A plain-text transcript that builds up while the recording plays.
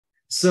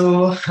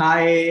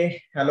Hi,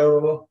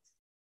 hello,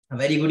 a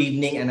very good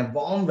evening, and a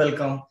warm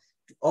welcome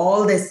to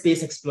all the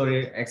space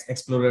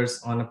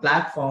explorers on a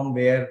platform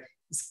where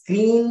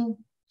screen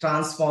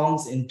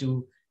transforms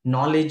into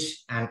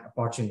knowledge and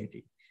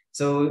opportunity.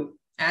 So,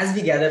 as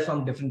we gather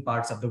from different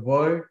parts of the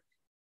world,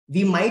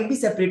 we might be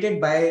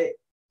separated by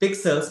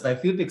pixels, by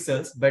few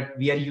pixels, but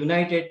we are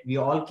united. We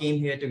all came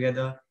here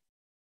together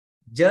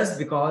just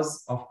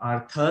because of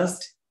our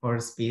thirst for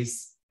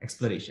space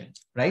exploration,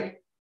 right?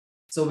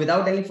 So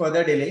without any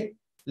further delay,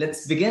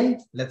 let's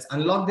begin. Let's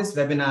unlock this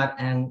webinar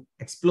and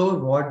explore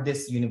what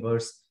this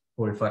universe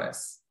holds for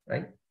us,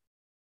 right?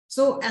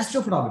 So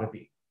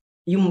astrophotography,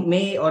 you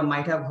may or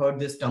might have heard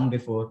this term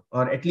before,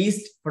 or at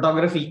least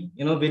photography,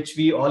 which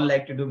we all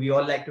like to do. We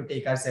all like to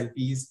take our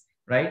selfies,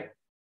 right?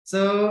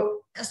 So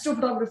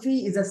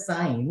astrophotography is a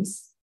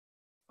science,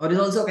 or is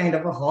also kind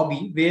of a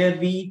hobby where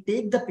we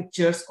take the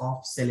pictures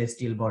of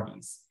celestial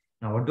bodies.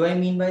 Now, what do I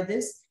mean by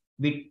this?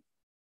 With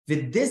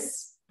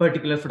this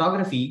particular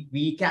photography,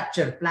 we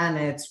capture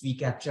planets, we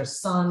capture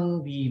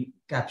sun, we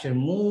capture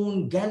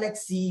moon,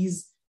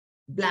 galaxies,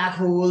 black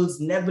holes,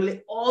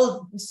 nebulae,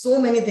 all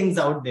so many things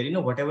out there,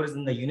 whatever is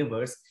in the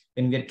universe.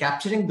 When we are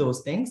capturing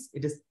those things,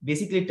 it is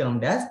basically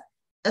termed as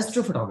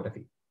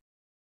astrophotography.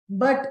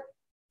 But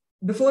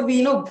before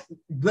we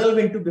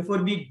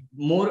before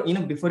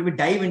we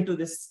dive into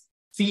this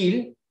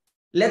field,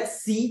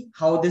 let's see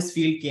how this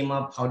field came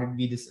up. How did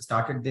we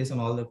started this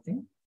and all the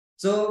thing.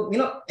 So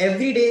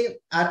every day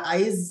our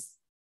eyes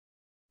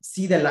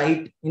see the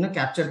light,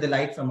 capture the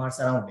light from our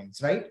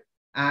surroundings, right?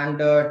 And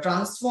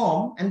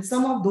transform, and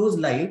some of those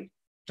light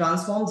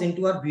transforms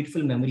into our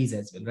beautiful memories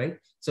as well, right?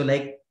 So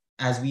like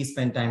as we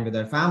spend time with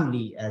our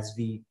family, as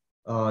we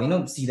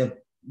see the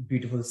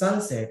beautiful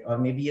sunset, or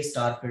maybe a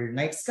star-filled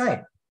night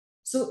sky.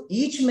 So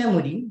each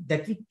memory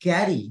that we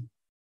carry,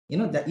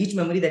 each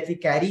memory that we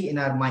carry in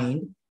our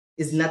mind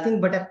is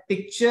nothing but a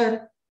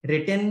picture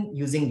written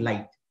using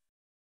light.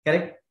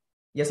 Correct?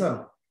 Yes or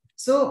no?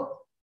 So,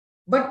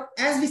 but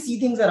as we see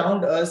things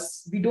around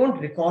us, we don't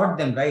record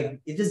them, right?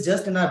 It is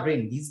just in our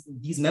brain.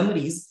 These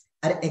memories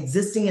are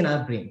existing in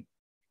our brain.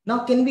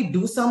 Now, can we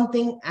do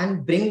something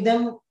and bring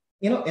them,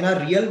 in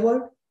our real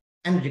world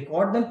and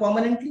record them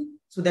permanently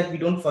so that we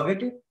don't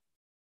forget it?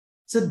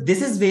 So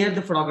this is where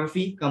the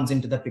photography comes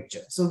into the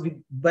picture. So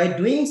by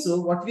doing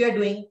so, what we are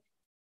doing,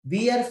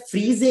 we are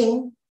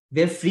freezing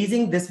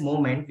this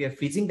moment. We are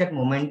freezing that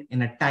moment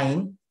in a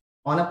time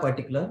on a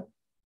particular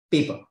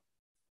paper.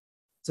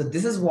 So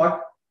this is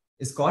what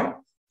is called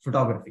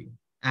photography.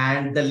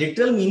 And the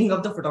literal meaning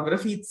of the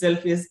photography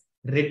itself is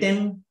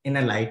written in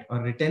a light,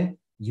 or written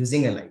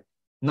using a light.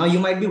 Now you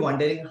might be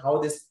wondering how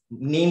this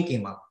name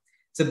came up.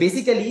 So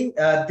basically,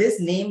 this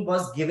name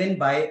was given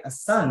by a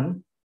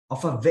son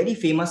of a very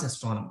famous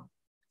astronomer.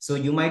 So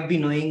you might be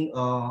knowing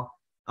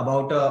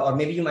about, or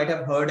maybe you might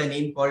have heard a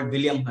name called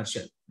William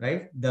Herschel,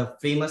 right? The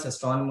famous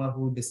astronomer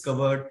who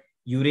discovered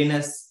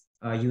Uranus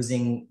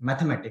using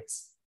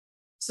mathematics.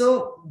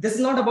 So this is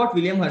not about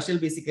William Herschel,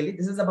 basically.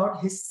 This is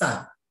about his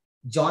son,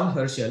 John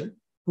Herschel,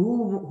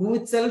 who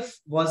itself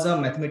was a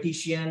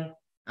mathematician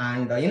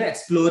and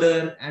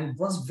explorer, and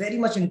was very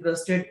much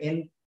interested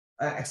in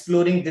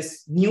exploring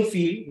this new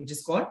field, which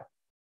is called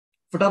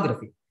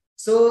photography.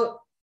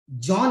 So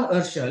John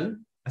Herschel,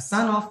 a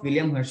son of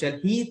William Herschel,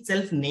 he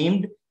itself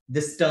named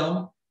this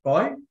term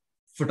called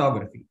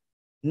photography.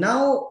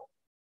 Now,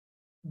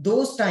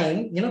 those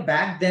time,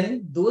 back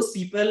then, those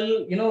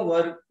people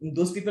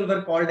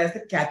were called as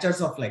the catchers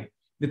of light,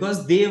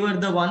 because they were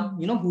the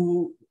one,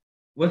 who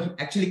were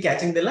actually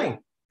catching the light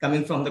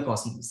coming from the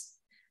cosmos.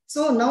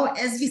 So now,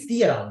 as we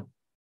see around,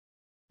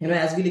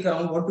 as we look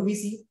around, what do we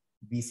see?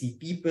 We see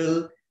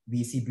people,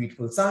 we see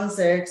beautiful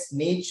sunsets,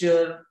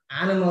 nature,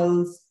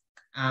 animals,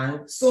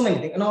 and so many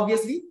things. And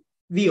obviously,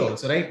 we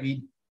also, right?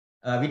 We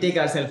take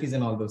our selfies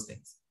and all those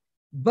things.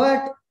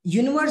 But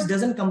universe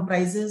doesn't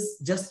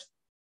comprises just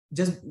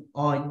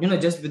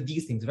with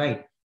these things,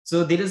 right?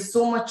 So there is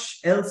so much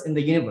else in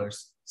the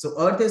universe. So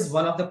Earth is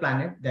one of the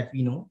planets that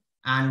we know,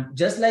 and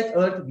just like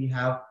Earth, we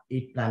have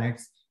 8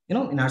 planets,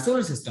 in our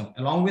solar system.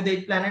 Along with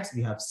 8 planets,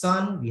 we have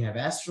sun, we have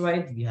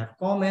asteroids, we have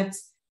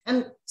comets,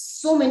 and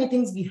so many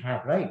things we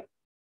have, right?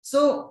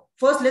 So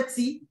first, let's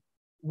see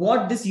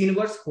what this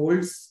universe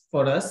holds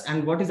for us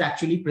and what is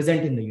actually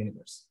present in the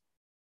universe.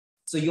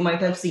 So you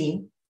might have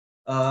seen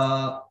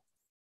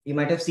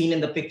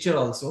in the picture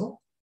also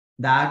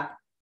that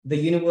the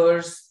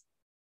universe,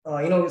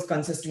 is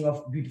consisting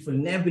of beautiful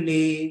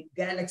nebulae,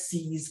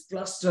 galaxies,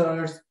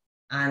 clusters,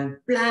 and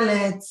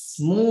planets,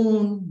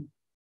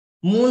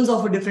 moons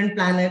of different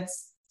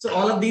planets. So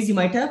all of these you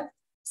might have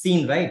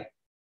seen, right?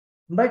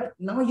 But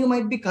now you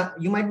might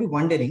be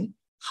wondering,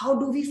 how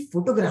do we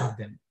photograph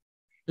them?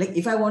 Like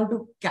if I want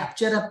to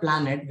capture a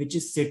planet which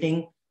is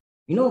sitting,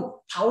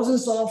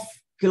 thousands of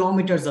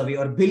kilometers away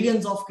or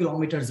billions of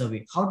kilometers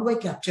away, how do I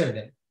capture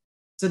them?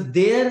 So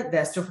there, the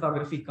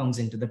astrophotography comes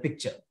into the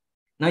picture.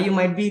 Now you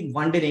might be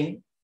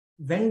wondering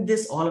when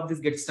all of this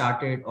gets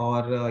started,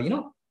 or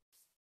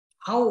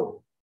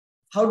how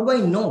do I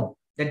know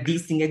that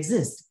these things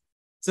exist?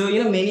 So,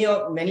 many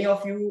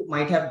of you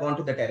might have gone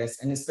to the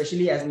terrace, and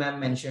especially as ma'am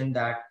mentioned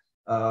that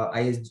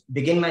I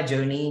began my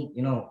journey,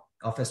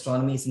 of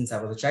astronomy since I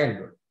was a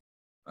childhood.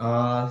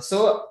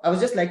 So I would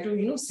just like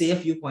to, say a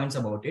few points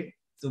about it.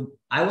 So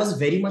I was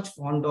very much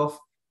fond of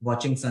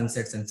watching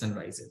sunsets and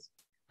sunrises.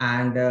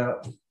 And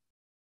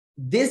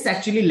this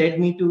actually led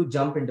me to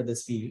jump into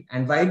this field.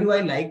 And why do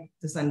I like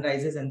the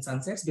sunrises and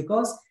sunsets?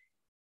 Because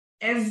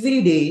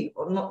every day,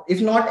 or no,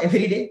 if not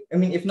every day, I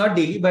mean, if not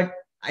daily, but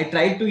I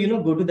try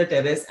to, go to the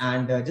terrace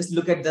and just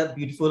look at the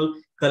beautiful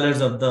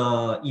colors of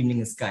the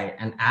evening sky.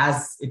 And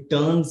as it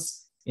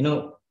turns,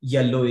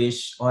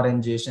 yellowish,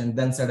 orangish, and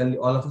then suddenly,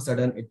 all of a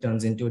sudden, it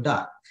turns into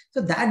dark.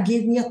 So that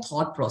gave me a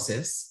thought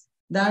process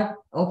that,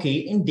 okay,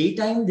 in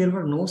daytime, there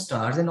were no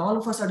stars, and all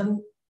of a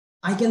sudden,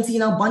 I can see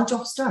now a bunch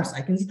of stars.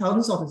 I can see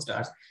thousands of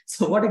stars.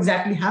 So what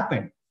exactly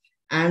happened?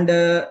 And,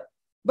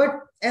 but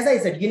as I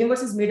said,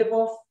 universe is made up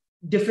of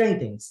different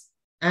things,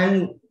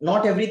 and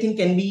not everything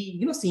can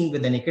be, seen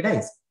with the naked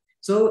eyes.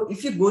 So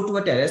if you go to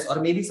a terrace, or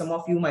maybe some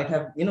of you might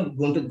have,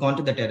 gone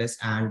to the terrace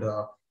and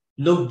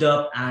looked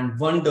up and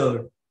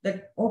wondered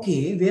that,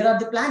 okay, where are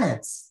the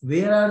planets?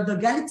 Where are the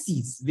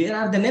galaxies? Where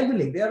are the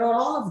nebulae? Where are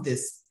all of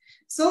this?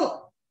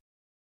 So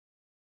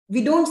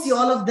we don't see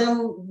all of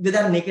them with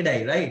our naked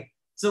eye, right?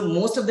 So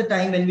most of the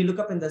time when we look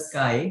up in the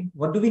sky,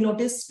 what do we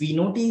notice? We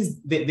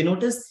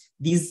notice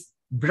these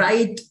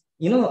bright,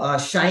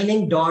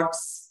 shining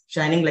dots,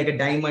 shining like a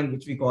diamond,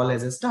 which we call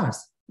as a stars.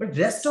 But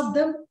rest of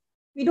them,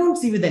 we don't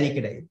see with the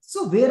naked eye.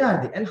 So where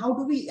are they? And how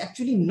do we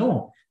actually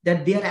know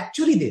that they are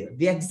actually there?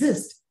 They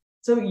exist.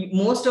 So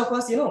most of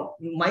us,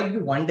 might be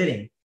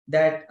wondering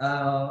that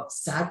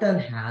Saturn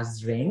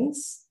has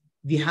rings.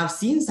 We have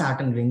seen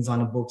Saturn rings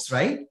on books,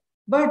 right?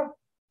 But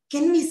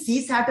can we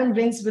see Saturn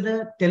rings with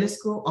a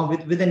telescope or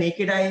with a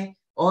naked eye?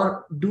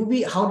 Or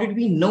how did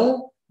we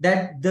know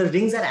that the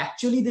rings are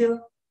actually there?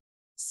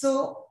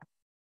 So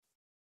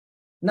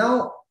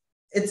now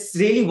it's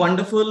really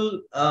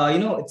wonderful.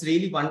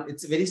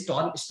 It's very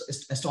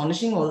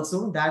astonishing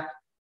also that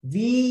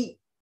we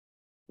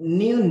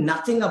knew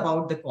nothing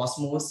about the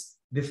cosmos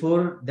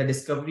before the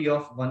discovery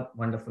of one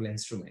wonderful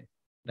instrument,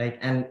 right?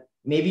 And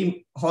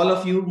maybe all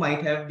of you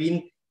might have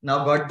been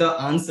now got the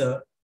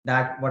answer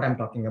that what I'm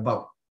talking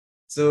about.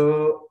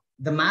 So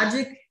the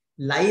magic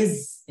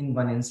lies in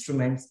one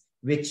instrument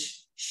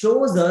which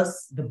shows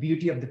us the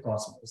beauty of the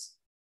cosmos.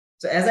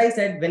 So as I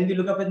said, when we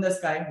look up in the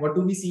sky, what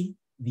do we see?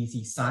 We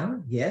see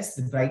sun. Yes,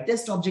 the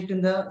brightest object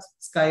in the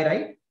sky,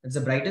 right? It's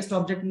the brightest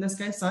object in the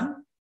sky,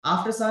 sun.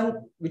 After sun,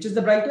 which is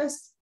the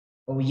brightest?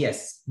 Oh,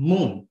 yes,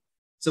 moon.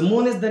 So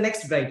moon is the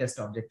next brightest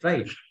object,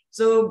 right?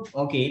 So,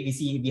 okay,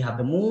 we have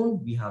the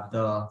moon, we have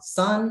the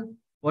sun.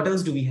 What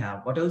else do we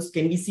have? What else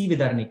can we see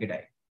with our naked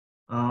eye?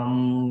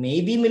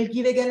 Maybe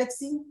Milky Way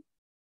galaxy?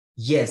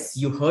 Yes,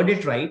 you heard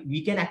it right.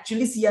 We can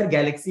actually see our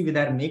galaxy with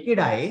our naked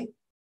eye.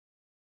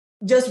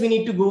 Just we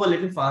need to go a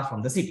little far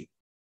from the city.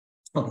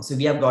 Okay, so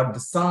we have got the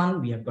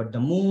sun, we have got the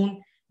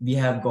moon, we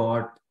have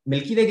got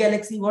Milky Way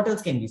galaxy. What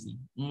else can we see?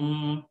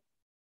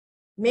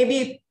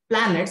 Maybe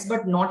planets,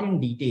 but not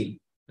in detail,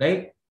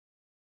 right?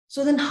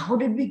 So then how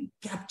did we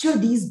capture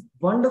these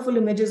wonderful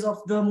images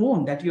of the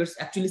moon that you're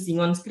actually seeing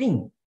on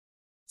screen?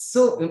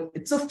 So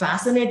it's so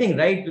fascinating,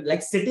 right?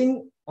 Like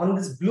sitting on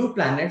this blue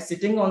planet,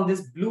 sitting on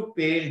this blue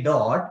pale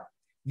dot,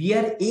 we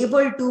are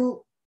able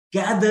to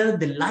gather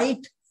the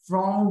light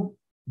from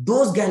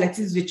those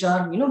galaxies which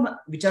are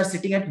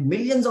sitting at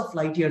millions of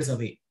light years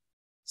away.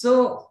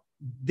 So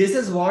this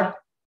is what,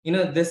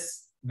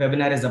 this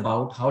webinar is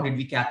about. How did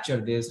we capture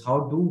this?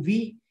 How do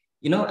we,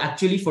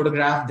 actually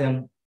photograph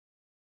them?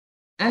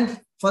 And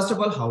first of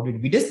all, how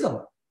did we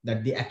discover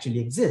that they actually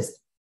exist?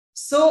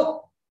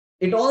 So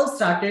it all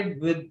started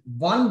with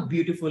one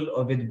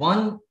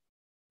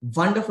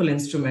wonderful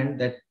instrument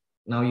that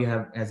now you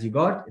have, as you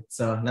got, it's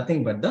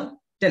nothing but the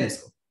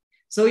telescope.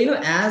 So,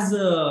 as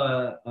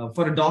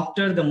for a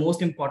doctor, the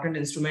most important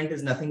instrument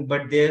is nothing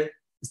but their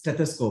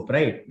stethoscope,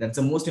 right? That's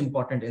the most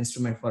important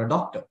instrument for a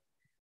doctor.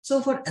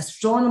 So for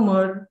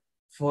astronomer,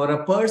 for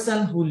a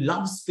person who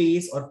loves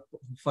space, or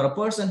for a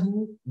person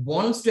who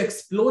wants to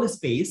explore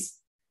space,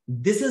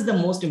 this is the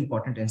most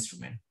important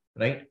instrument,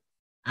 right?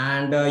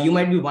 And you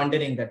might be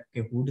wondering that,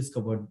 okay,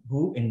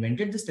 who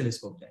invented this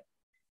telescope then?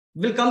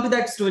 We'll come to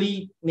that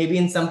story maybe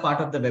in some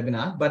part of the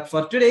webinar. But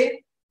for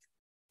today,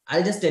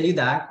 I'll just tell you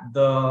that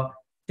the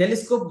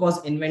telescope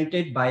was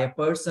invented by a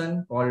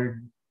person called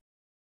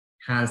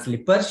Hans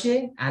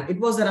Lippershey, and it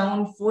was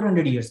around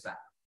 400 years back.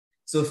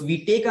 So if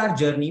we take our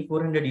journey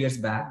 400 years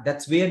back,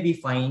 that's where we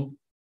find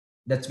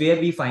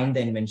the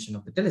invention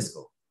of the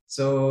telescope.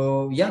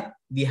 So yeah,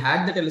 we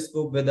had the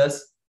telescope with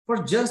us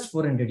for just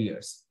 400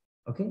 years.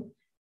 Okay.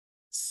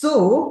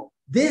 So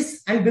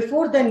this, and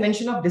before the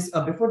invention of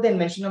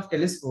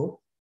telescope,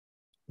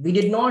 we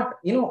did not,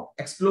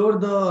 explore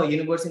the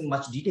universe in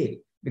much detail,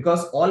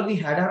 because all we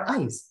had are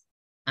eyes.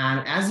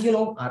 And as you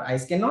know, our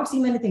eyes cannot see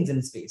many things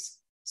in space.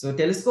 So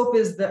telescope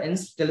is the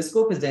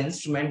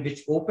instrument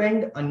which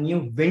opened a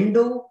new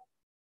window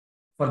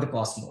for the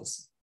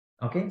cosmos.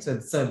 Okay,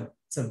 so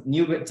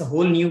it's a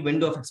whole new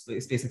window of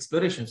space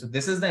exploration. So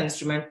this is the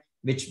instrument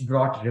which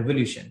brought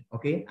revolution.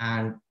 Okay.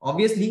 And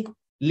obviously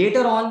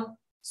later on,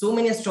 so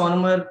many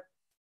astronomers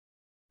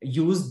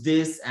used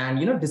this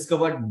and,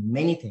 discovered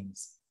many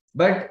things.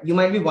 But you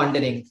might be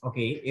wondering,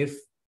 okay, if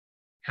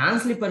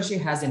Hans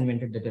Lippershey has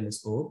invented the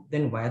telescope,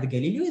 then why the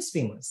Galileo is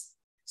famous?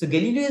 So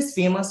Galileo is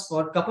famous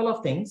for a couple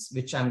of things,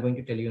 which I'm going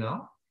to tell you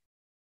now.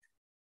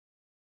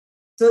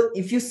 So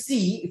if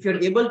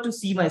you're able to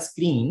see my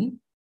screen,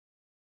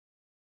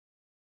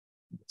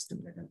 just a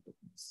minute,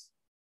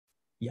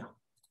 yeah.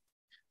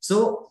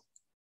 So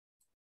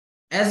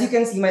as you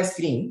can see my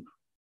screen,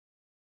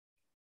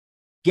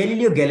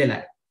 Galileo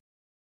Galilei,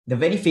 the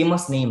very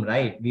famous name,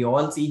 right? We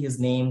all see his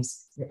name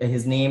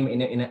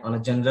on a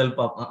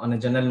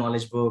general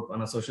knowledge book,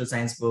 on a social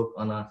science book,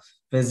 on a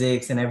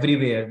physics, and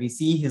everywhere we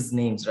see his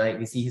names, right?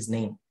 We see his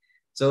name.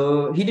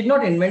 So he did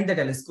not invent the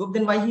telescope.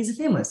 Then why he's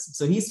famous?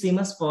 So he's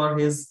famous for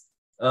his,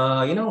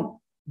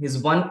 his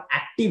one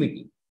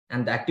activity,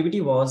 and the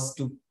activity was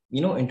to,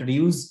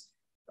 introduce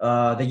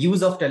the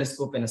use of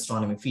telescope in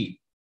astronomy field.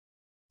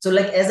 So,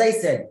 like as I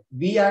said,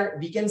 we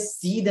can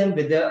see them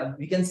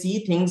we can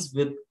see things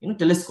with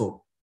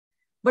telescope.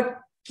 But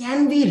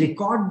can we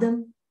record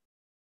them?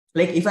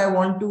 Like if I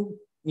want to,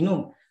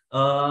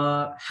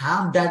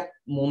 have that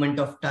moment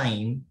of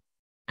time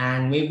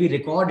and maybe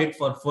record it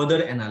for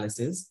further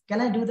analysis,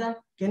 can I do that?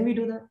 Can we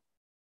do that?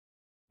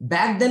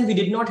 Back then, we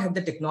did not have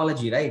the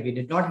technology, right? We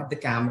did not have the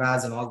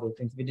cameras and all those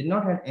things. We did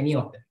not have any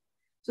of them.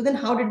 So then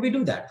how did we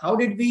do that? How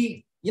did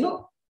we,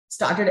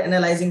 started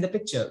analyzing the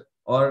picture?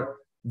 Or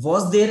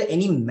was there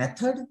any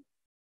method?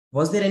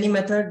 Was there any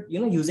method,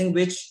 using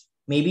which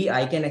maybe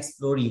I can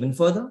explore even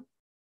further?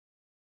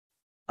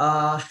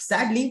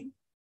 Sadly,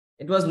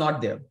 it was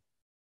not there.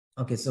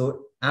 Okay,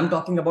 so I'm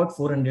talking about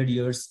 400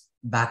 years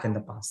back in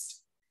the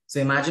past. So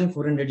imagine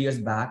 400 years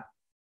back,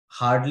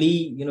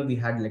 hardly, we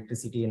had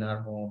electricity in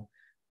our home.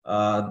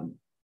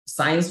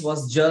 Science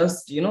was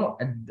just,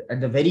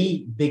 at the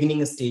very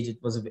beginning stage, it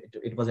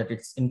was at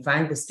its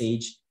infant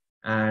stage.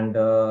 And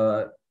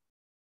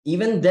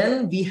even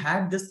then we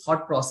had this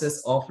thought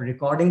process of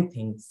recording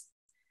things.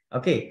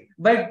 Okay,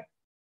 but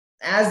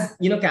as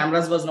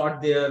cameras was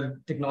not there,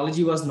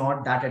 technology was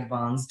not that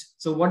advanced.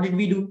 So what did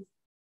we do?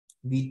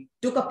 We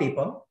took a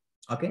paper,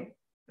 okay,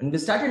 and we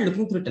started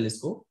looking through a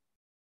telescope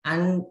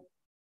and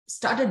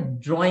started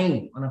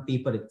drawing on a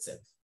paper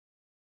itself.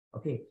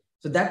 Okay,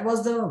 so that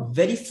was the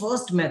very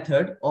first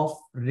method of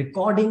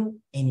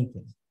recording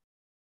anything.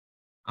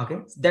 Okay,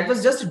 so that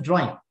was just a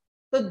drawing.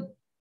 So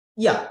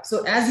yeah,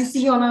 so as you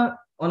see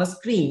on a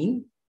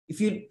screen,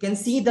 if you can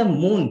see the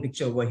moon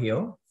picture over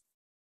here,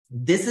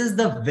 this is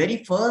the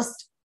very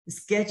first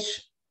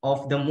sketch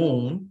of the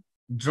moon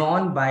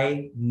drawn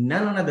by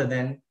none other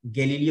than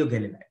Galileo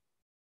Galilei.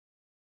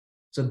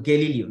 So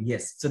Galileo,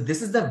 yes. So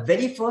this is the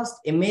very first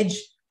image,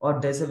 or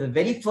there's a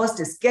very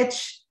first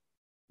sketch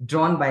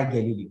drawn by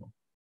Galileo.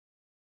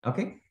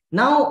 Okay.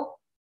 Now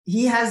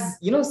he has,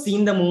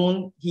 seen the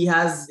moon. He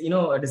has,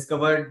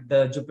 discovered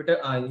the Jupiter.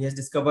 He has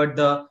discovered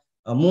the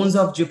moons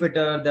of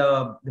Jupiter,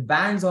 the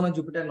bands on a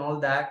Jupiter and all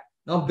that.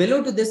 Now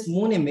below to this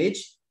moon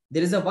image,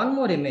 there is one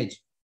more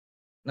image.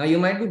 Now you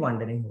might be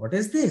wondering, what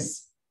is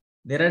this?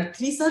 There are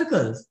 3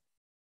 circles.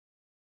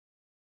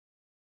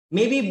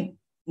 Maybe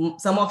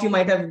some of you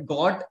might have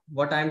got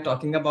what I'm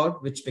talking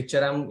about, which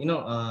picture I'm,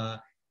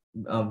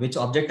 which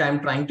object I'm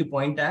trying to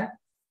point at.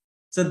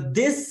 So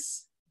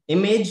this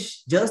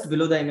image just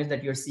below the image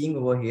that you're seeing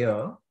over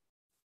here,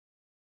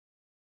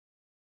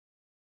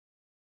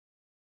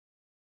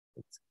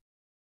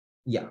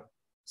 yeah.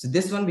 So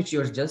this one, which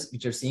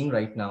you're seeing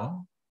right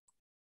now,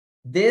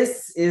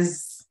 this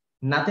is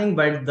nothing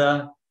but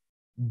the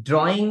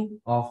drawing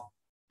of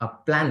a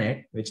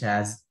planet which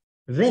has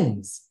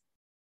rings.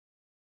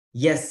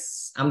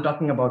 Yes, I'm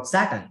talking about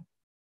Saturn.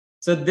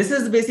 So this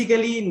is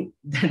basically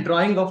the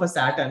drawing of a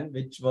Saturn,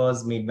 which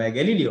was made by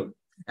Galileo.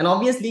 And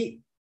obviously,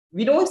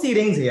 we don't see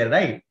rings here,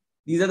 right?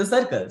 These are the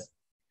circles.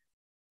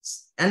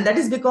 And that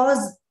is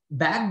because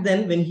back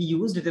then, when he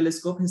used a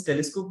telescope, his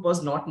telescope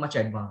was not much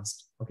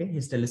advanced. Okay,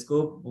 his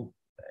telescope,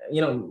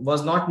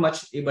 was not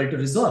much able to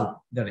resolve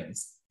the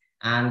rings.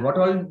 And what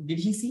all did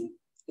he see?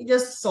 He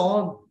just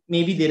saw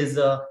maybe there is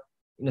a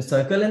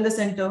circle in the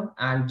center,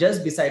 and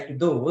just beside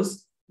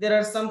those, there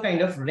are some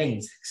kind of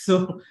rings.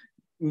 So,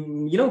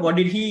 what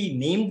did he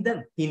name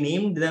them? He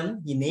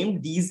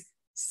named these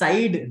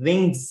side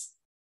rings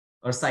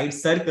or side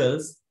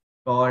circles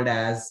called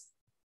as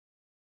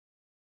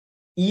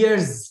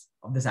ears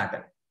of the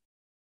Saturn.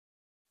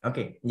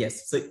 Okay,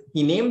 yes. So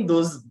he named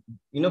those,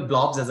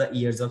 blobs as the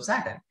ears of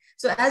Saturn.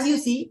 So as you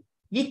see,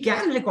 we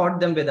can record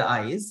them with the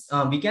eyes.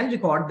 We can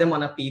record them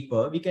on a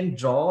paper. We can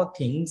draw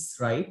things,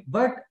 right?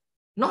 But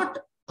not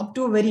up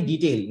to a very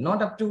detail,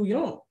 not up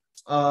to,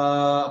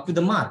 up to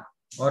the mark,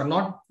 or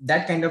not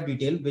that kind of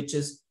detail, which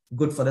is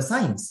good for the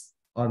science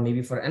or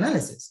maybe for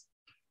analysis.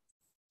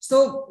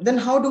 So then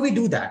how do we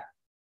do that?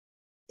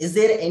 Is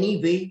there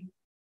any way?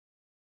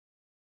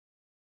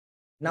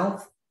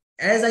 Now,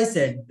 as I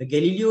said, the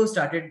Galileo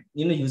started,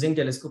 using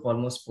telescope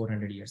almost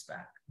 400 years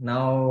back.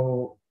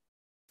 Now,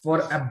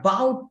 for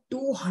about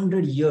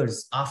 200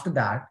 years after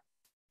that,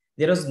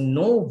 there was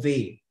no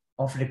way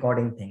of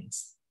recording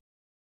things.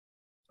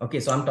 Okay,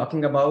 so I'm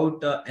talking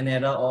about an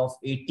era of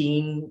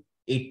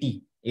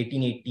 1880,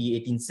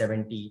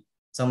 1870,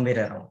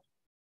 somewhere around.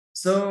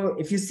 So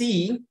if you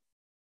see,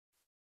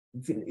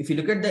 if you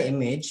look at the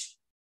image,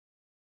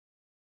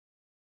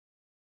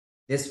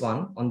 this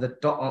one on the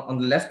top, on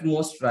the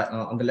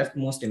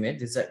leftmost image,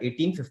 this is a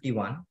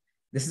 1851.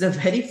 This is the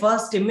very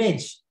first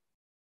image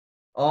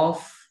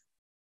of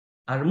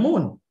our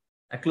moon,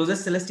 a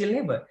closest celestial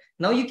neighbor.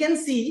 Now you can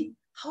see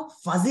how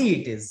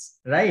fuzzy it is,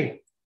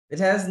 right? It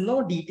has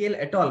no detail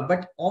at all.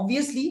 But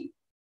obviously,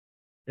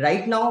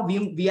 right now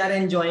we are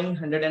enjoying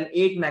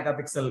 108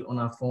 megapixel on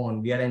our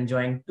phone. We are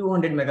enjoying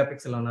 200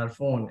 megapixel on our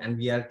phone, and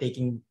we are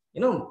taking,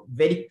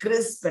 very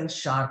crisp and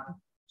sharp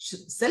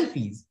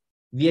selfies.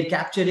 We are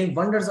capturing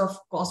wonders of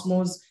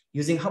cosmos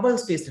using Hubble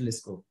Space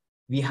Telescope.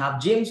 We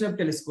have James Webb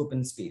Telescope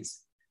in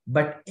space.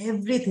 But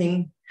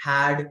everything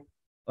have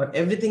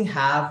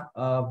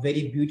a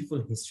very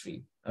beautiful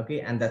history.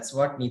 Okay, and that's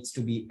what needs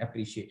to be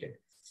appreciated.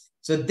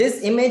 So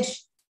this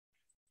image,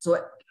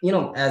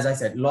 as I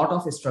said, a lot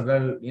of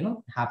struggle,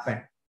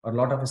 happened, or a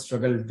lot of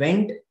struggle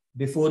went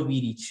before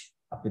we reach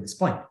up to this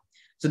point.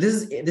 So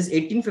this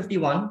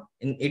 1851.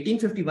 In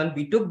 1851,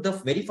 we took the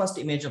very first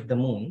image of the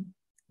moon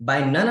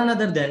by none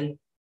other than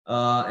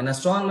an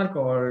astronomer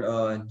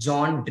called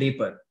John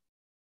Draper.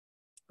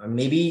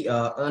 Maybe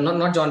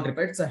not John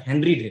Draper, it's a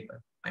Henry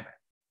Draper.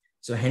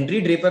 So Henry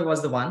Draper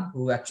was the one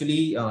who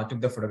actually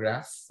took the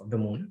photograph of the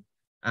moon.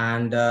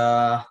 And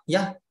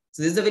yeah,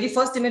 so this is the very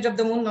first image of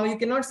the moon. Now you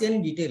cannot see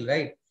any detail,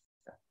 right?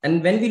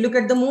 And when we look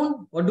at the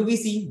moon, what do we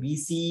see? We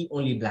see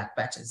only black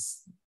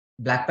patches.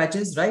 Black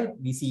patches, right?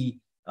 We see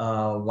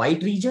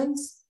white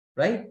regions,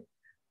 right?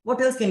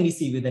 What else can we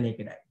see with the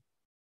naked eye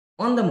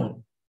on the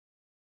moon?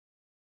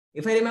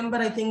 If I remember,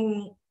 I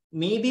think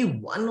maybe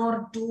one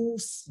or two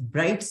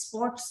bright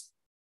spots,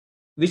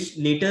 which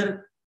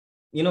later,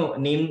 we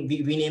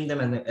name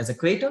them as a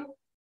crater.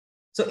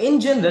 So in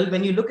general,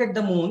 when you look at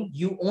the moon,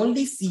 you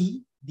only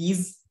see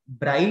these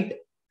bright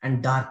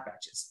and dark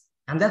patches,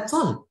 and that's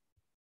all,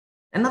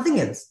 and nothing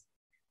else.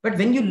 But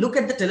when you look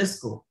at the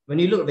telescope, when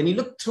you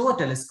look through a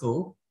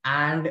telescope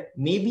and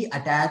maybe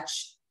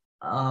attach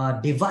a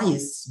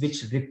device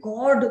which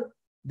record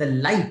the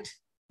light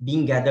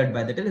being gathered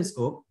by the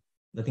telescope,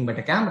 nothing but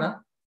a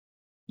camera,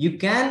 you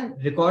can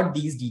record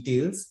these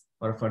details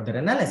for further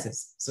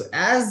analysis. So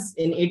as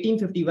in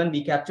 1851,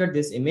 we captured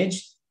this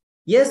image.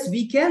 Yes,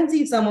 we can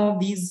see some of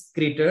these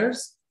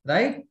craters,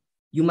 right?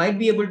 You might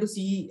be able to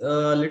see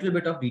a little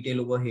bit of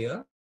detail over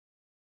here.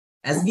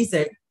 As we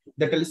said,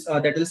 the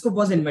telescope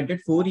was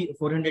invented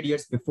 400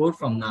 years before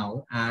from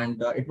now,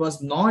 and it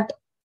was not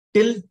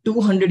till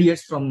 200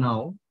 years from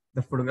now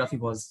the photography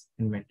was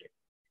invented.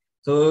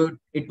 So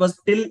it was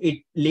till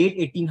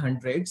late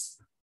 1800s.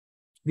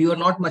 We were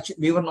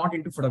not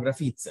into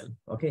photography itself.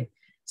 Okay.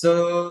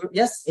 So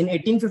yes, in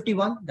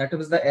 1851, that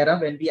was the era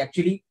when we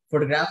actually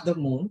photographed the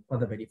moon for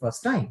the very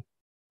first time.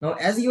 Now,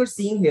 as you are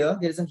seeing here,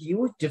 there is a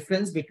huge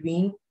difference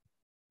between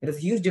this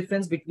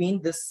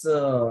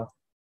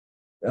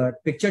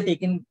picture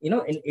taken, in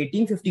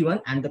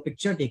 1851 and the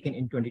picture taken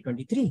in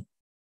 2023.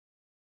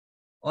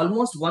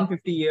 Almost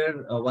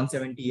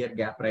 170 year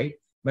gap, right?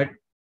 But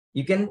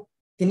you can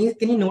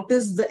you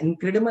notice the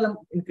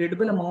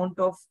incredible amount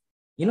of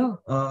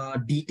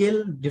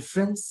detail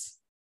difference?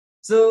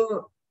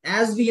 So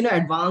as we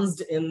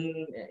advanced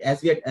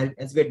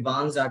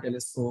our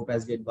telescope,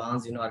 as we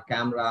advanced our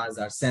cameras,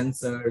 our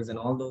sensors, and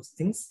all those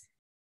things,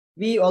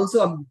 we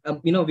also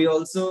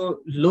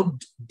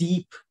looked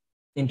deep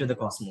into the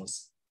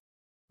cosmos,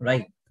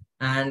 right?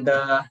 And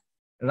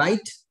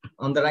right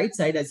on the right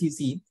side, as you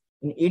see,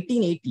 in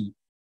 1880,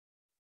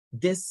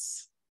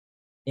 this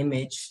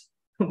image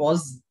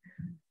was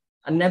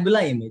a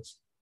nebula image.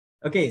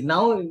 Okay,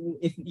 now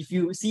if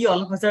you see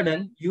all of a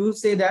sudden, you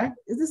say that,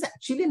 is this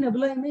actually a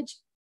nebula image?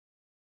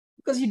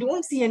 Because you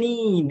don't see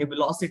any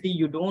nebulosity,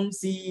 you don't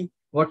see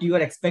what you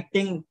are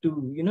expecting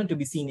to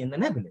be seen in the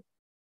nebula.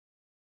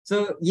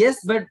 So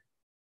yes, but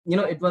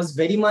it was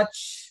very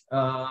much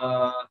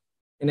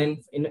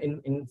in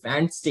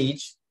infant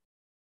stage.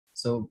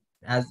 So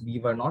as we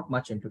were not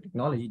much into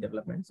technology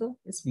development, so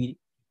yes, we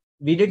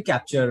did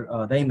capture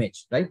the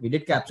image, right? We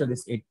did capture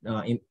this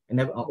Orion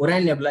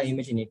Nebula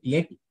image in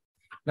 1880.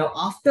 Now,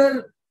 after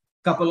a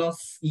couple of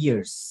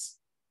years,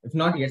 if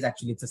not years,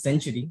 actually, it's a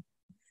century.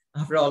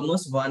 After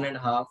almost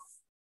 1.5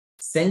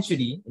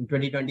 century in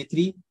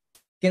 2023,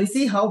 can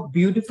see how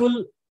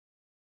beautiful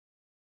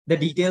the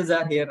details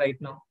are here right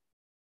now.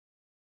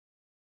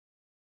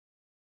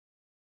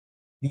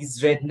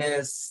 These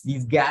redness,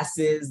 these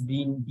gases,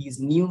 these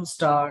new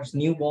stars,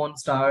 newborn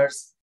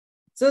stars.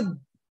 So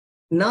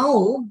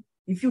now,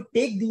 if you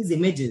take these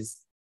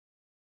images,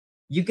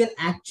 you can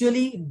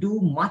actually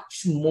do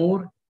much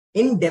more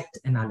in-depth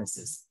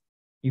analysis.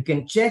 You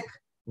can check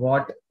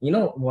what,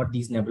 what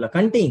these nebula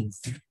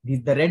contains.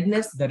 The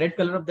red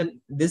color of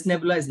this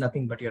nebula is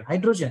nothing but your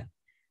hydrogen.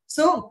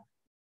 So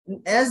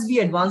as we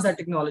advance our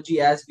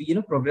technology, as we,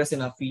 progress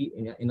in our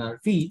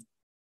field,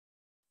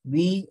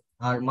 we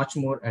are much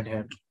more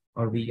adherent,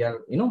 or we are,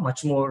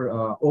 much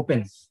more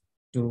open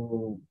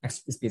to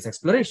space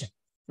exploration.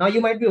 Now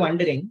you might be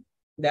wondering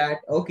that,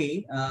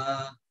 okay,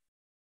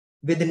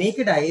 with the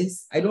naked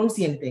eyes, I don't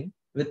see anything.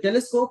 With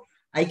telescope,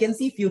 I can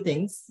see few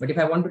things, but if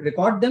I want to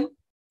record them,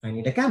 I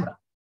need a camera,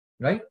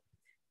 right?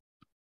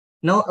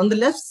 Now on the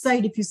left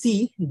side, if you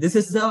see, this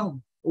is the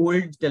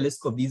old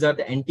telescope. These are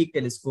the antique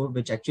telescope,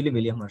 which actually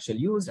William Herschel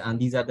used. And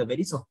these are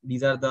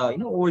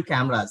the old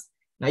cameras.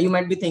 Now you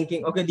might be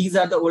thinking, okay, these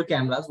are the old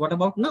cameras. What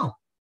about now?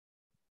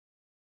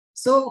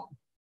 So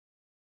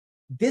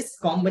this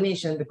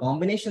combination, the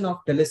combination of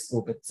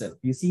telescope itself,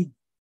 you see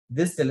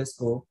this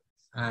telescope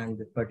and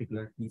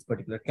these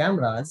particular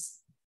cameras,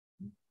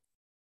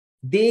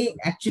 they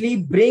actually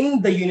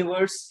bring the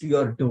universe to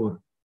your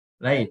door,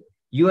 right?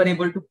 You are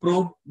able to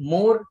probe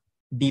more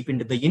deep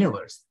into the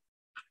universe.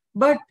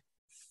 But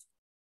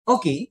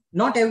okay,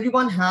 not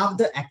everyone have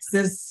the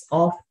access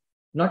of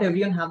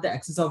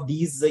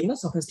these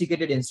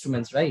sophisticated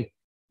instruments, right?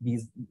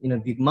 These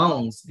big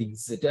mounts,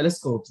 these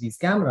telescopes, these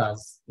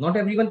cameras. Not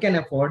everyone can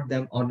afford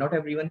them, or not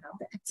everyone have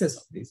the access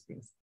of these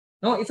things.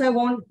 Now,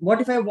 what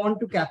if I want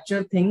to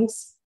capture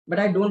things, but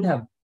I don't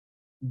have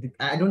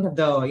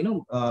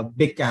the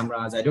big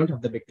cameras, I don't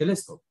have the big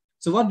telescope.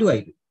 So what do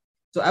I do?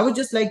 So I would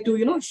just like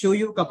to show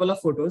you a couple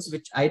of photos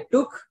which I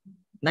took.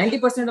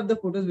 90% of the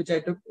photos which I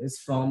took is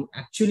from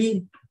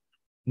actually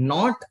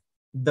not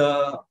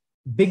the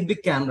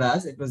big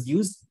cameras. It was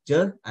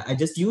I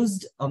just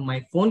used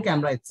my phone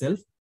camera itself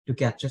to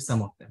capture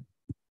some of them.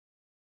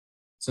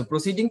 So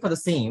proceeding for the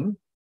same,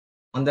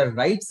 on the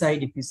right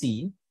side, if you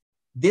see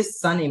this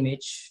sun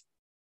image,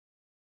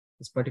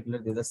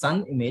 there's a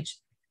sun image,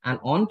 and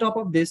on top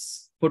of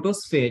this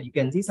photosphere, you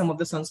can see some of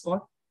the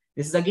sunspot.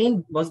 This is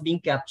again was being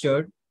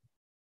captured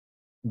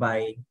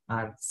by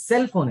our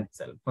cell phone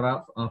itself,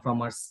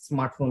 from our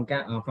smartphone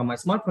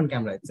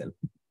camera itself.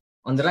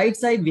 On the right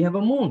side, we have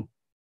a moon.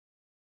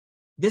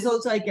 This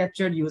also I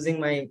captured using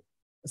my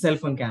cell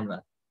phone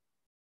camera.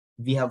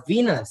 We have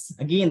Venus,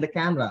 again the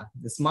camera.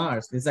 This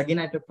Mars, this again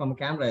I took from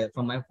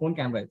my phone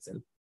camera itself.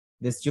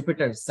 This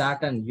Jupiter,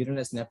 Saturn,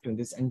 Uranus, Neptune,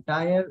 this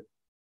entire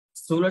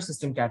solar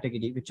system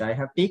category, which I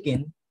have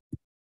taken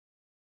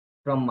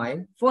from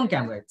my phone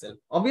camera itself.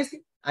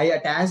 Obviously, I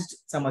attached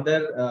some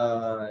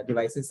other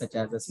devices such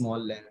as a small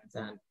lens,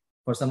 and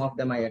for some of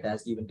them I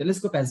attached even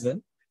telescope as well.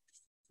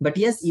 But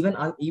yes, even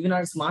our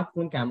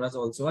smartphone cameras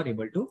also are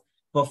able to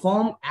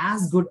perform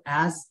as good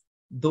as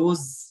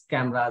those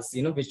cameras,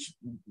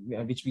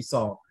 which we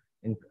saw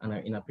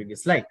in a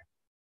previous slide.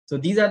 So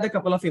these are the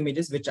couple of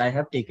images which I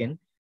have taken.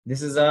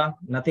 This is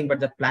nothing but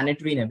the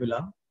planetary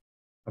nebula,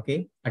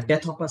 okay, a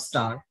death of a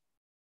star.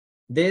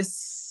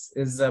 This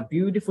is a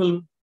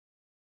beautiful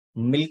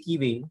Milky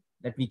Way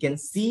that we can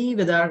see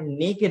with our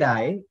naked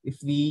eye if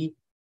we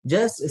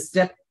just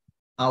step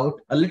out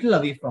a little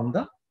away from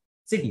the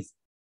cities.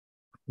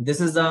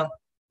 This is a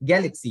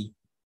galaxy.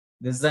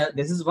 This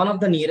is one of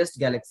the nearest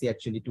galaxy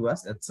actually to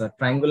us. It's a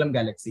Triangulum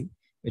galaxy,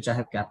 which I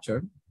have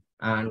captured.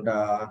 And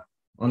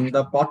on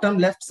the bottom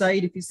left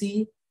side, if you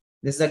see,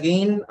 this is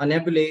again a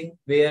nebulae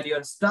where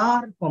your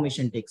star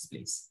formation takes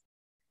place.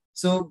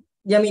 So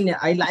yeah, I mean,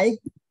 I like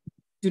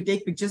to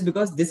take pictures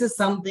because this is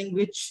something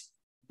which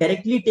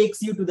directly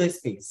takes you to the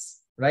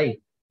space,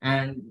 right?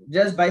 And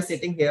just by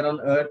sitting here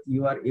on Earth,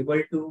 you are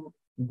able to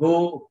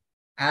go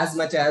as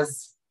much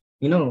as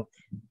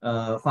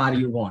far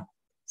you want.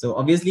 So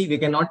obviously, we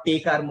cannot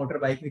take our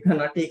motorbike, we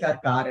cannot take our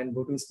car and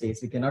go to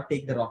space. We cannot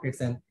take the rockets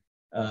and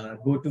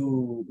go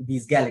to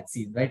these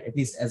galaxies, right? At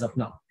least as of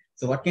now.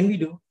 So what can we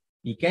do?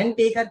 We can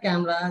take our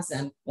cameras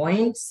and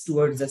point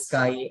towards the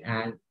sky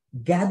and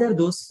gather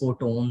those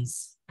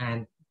photons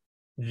and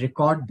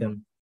record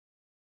them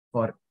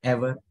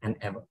forever and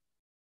ever,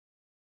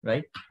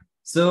 right?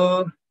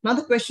 So now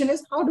the question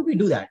is, how do we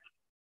do that?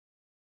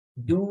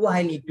 Do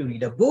I need to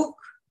read a book?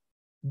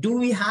 Do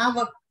we have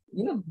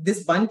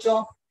this bunch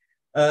of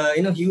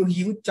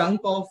huge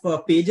chunk of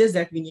pages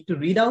that we need to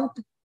read out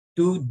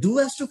to do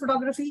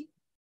astrophotography?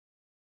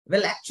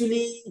 Well,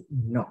 actually,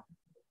 no.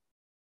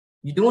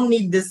 You don't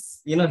need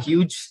this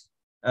huge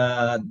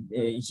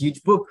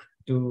book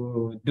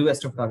to do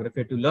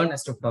astrophotography, to learn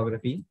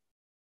astrophotography.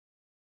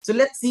 So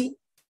let's see,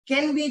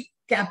 can we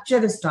capture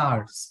the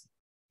stars?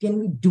 Can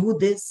we do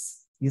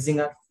this using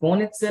our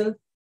phone itself?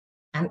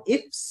 And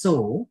if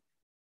so,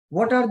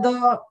 what are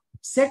the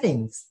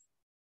settings?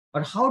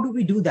 Or how do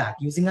we do that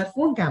using our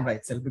phone camera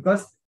itself?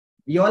 Because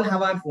we all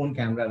have our phone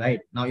camera,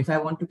 right? Now, if I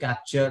want to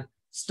capture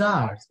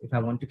stars, if I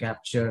want to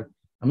capture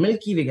a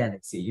Milky Way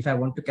galaxy, if I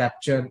want to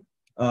capture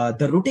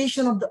the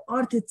rotation of the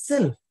Earth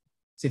itself.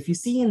 So if you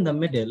see in the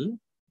middle,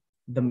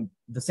 the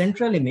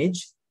central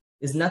image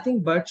is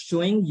nothing but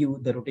showing you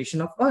the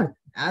rotation of Earth.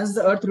 As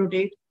the Earth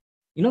rotates,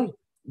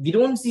 we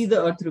don't see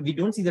the Earth, we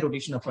don't see the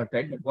rotation of Earth,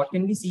 right? But what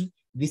can we see?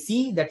 We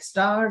see that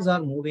stars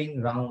are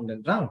moving round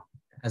and round.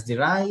 as they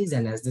rise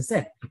and as they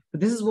set. So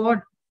this is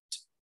what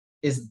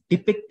is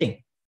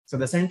depicting. So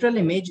the central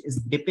image is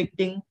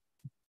depicting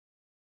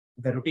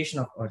the rotation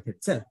of Earth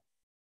itself.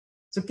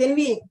 So can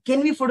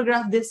we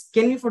photograph this?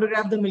 Can we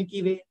photograph the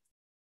Milky Way?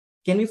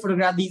 Can we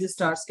photograph these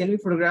stars? Can we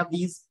photograph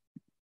these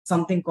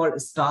something called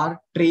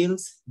star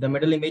trails? The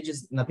middle image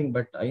is nothing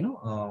but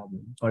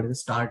called as a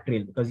star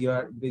trail, because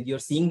you're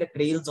seeing the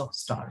trails of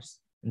stars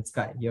in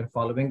sky. You're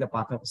following the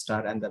path of a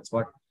star, and that's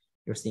what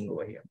you're seeing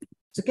over here.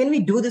 So can we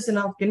do this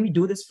enough? Can we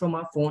do this from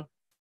our phone?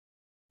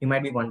 You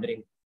might be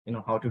wondering,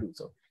 how to do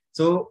so.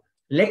 So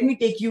let me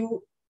take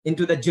you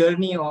into the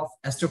journey of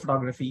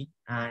astrophotography,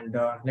 and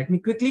let me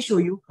quickly show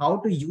you how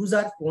to use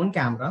our phone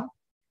camera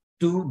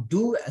to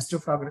do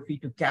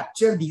astrophotography, to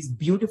capture these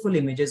beautiful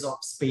images of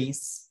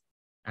space.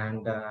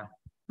 And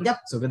yeah,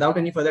 so without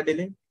any further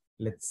delay,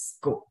 let's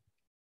go.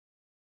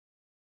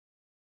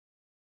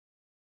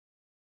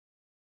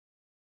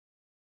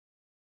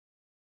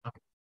 Okay.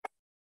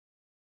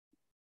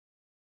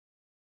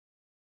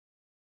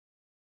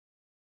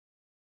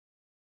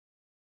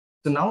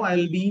 So now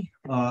I'll be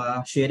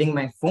sharing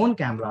my phone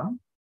camera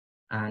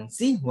and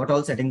see what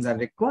all settings are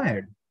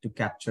required to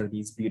capture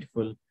these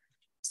beautiful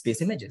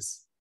space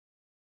images.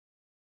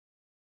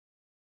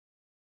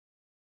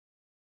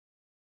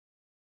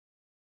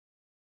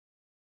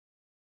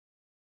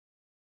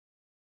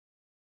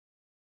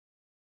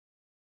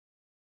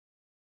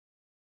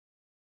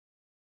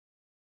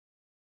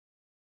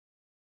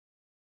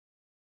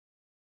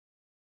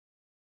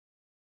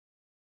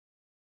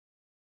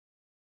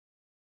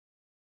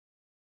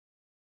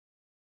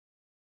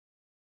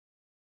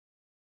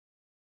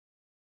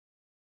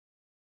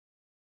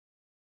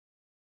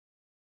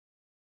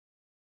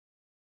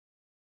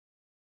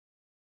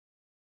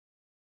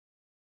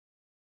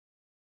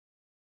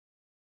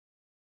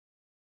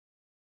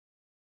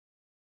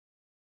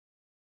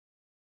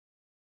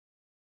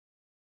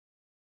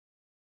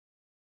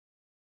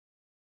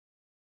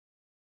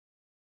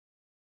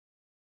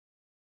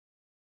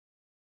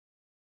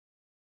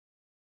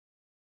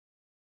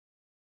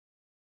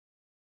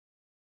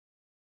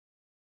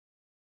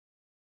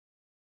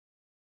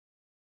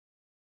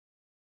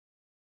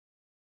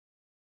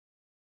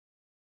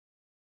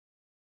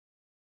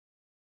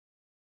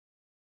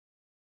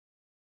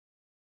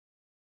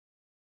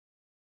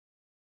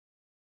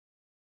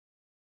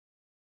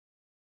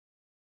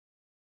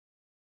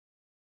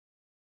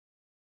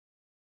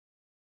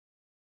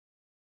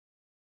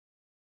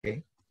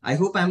 Okay, I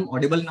hope I'm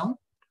audible now.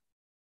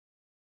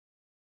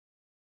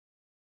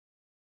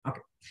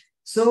 Okay,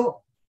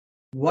 so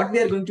what we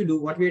are going to do,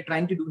 what we are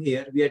trying to do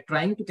here, we are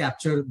trying to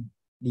capture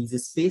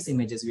these space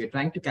images. We are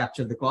trying to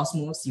capture the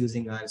cosmos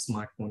using our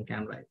smartphone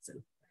camera itself.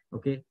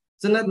 Okay,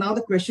 so now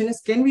the question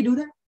is, can we do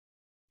that?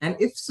 And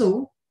if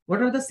so,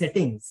 what are the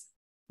settings?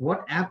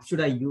 What app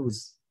should I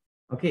use,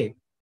 okay,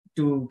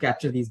 to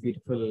capture these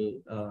beautiful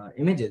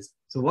images?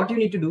 So what you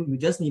need to do, you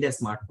just need a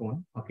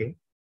smartphone, okay?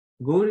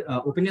 Go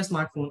open your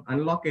smartphone,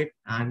 unlock it,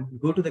 and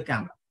go to the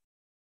camera.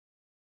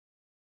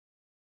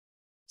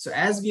 So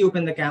as we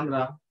open the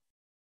camera,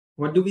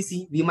 what do we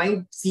see? We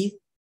might see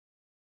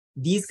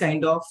these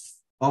kind of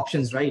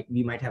options, right?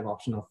 We might have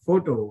option of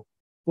photo,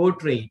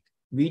 portrait,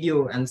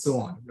 video, and so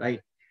on, right?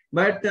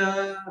 But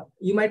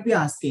you might be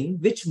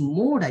asking which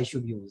mode I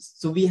should use.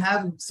 So we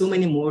have so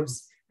many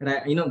modes,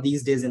 right?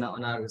 These days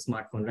on our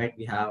smartphone, right?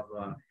 We have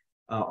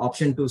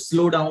option to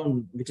slow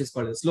down, which is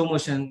called slow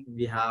motion.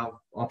 We have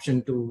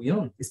option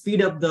to,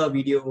 speed up the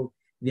video.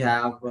 We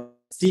have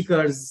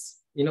stickers,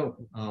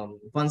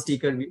 fun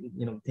sticker,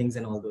 things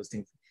and all those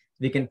things.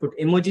 We can put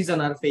emojis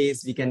on our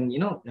face. We can,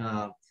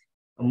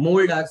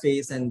 mold our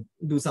face and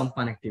do some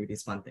fun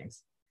activities, fun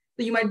things.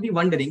 So you might be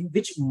wondering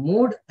which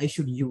mode I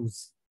should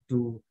use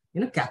to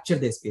capture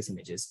the space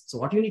images. So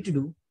what you need to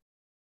do,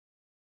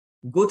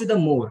 go to the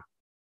more,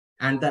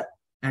 and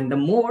the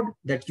mode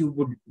that you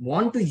would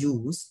want to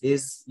use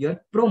is your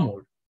pro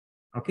mode.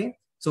 Okay,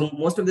 so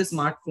most of the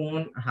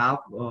smartphone have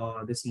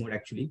this mode.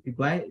 Actually, if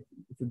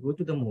you go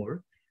to the mode,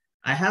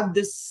 I have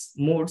this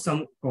mode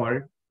some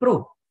called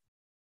pro.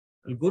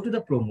 I'll go to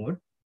the pro mode.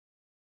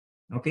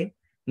 Okay,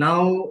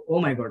 now, oh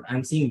my god,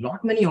 I'm seeing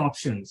lot many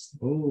options.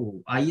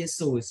 Oh,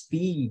 ISO,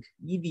 speed,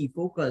 EV,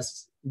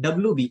 focus,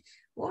 WB.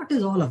 What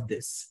is all of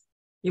this?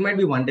 You might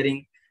be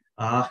wondering,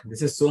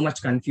 this is so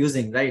much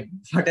confusing, right?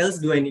 What else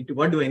do I need to,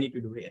 what do I need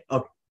to do here?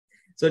 Okay,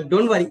 so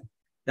don't worry.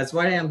 That's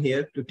why I am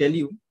here to tell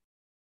you.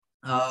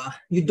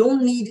 You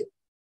don't need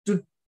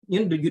to,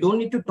 you don't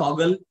need to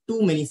toggle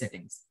too many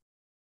settings.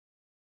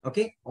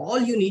 Okay, all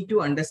you need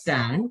to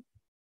understand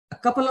a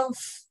couple of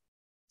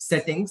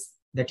settings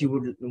that you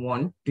would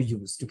want to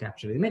use to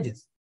capture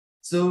images.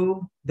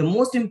 So the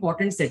most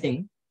important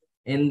setting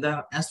in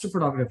the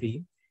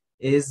astrophotography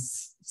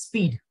is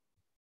speed.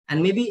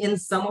 And maybe in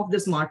some of the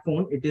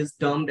smartphone, it is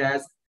termed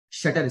as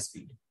shutter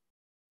speed.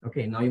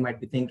 Okay, now you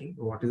might be thinking,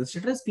 what is the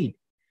shutter speed?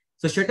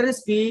 So shutter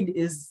speed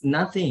is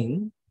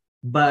nothing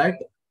but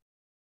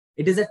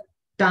it is a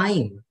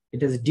time,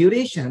 it is a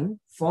duration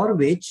for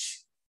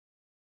which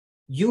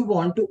you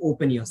want to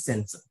open your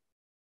sensor.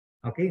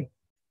 Okay,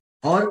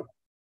 or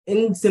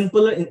in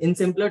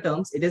simpler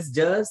terms, it is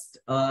just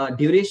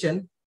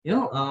duration.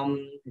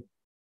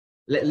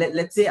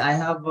 Let's say I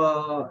have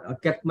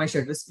kept my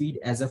shutter speed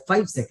as a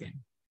 5 second.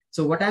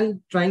 So what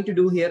I'm trying to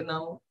do here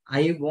now,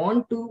 I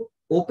want to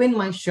open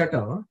my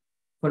shutter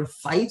for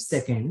 5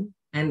 seconds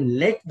and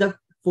let the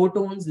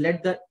photons,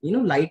 let the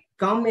light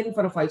come in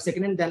for a 5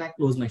 second, and then I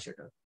close my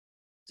shutter.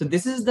 So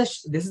this is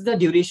the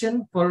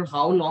duration for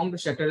how long the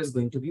shutter is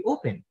going to be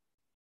open.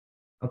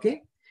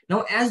 Okay.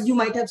 Now, as you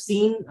might have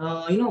seen,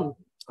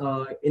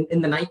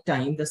 in the night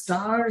time, the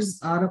stars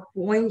are a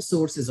point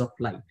sources of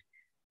light,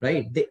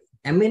 right? They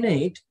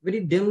emanate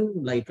very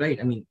dim light, right?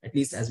 I mean, at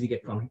least as we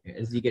get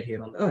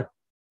here on the Earth,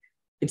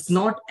 it's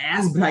not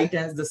as bright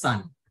as the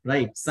sun,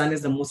 right? Sun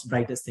is the most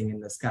brightest thing in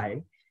the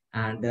sky,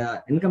 and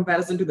in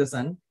comparison to the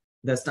sun,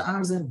 the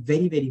stars are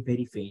very, very,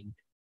 very faint,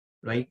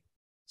 right?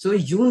 So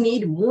you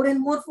need more and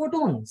more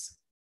photons.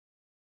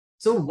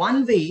 So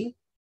one way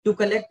to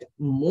collect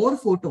more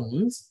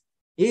photons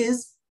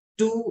is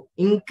to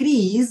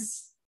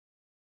increase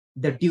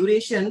the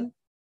duration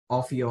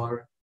of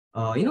your,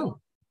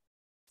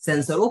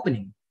 sensor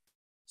opening.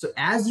 So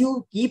as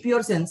you keep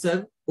your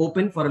sensor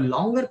open for a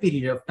longer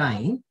period of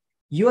time,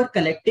 you are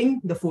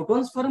collecting the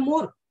photons for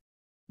more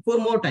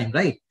time,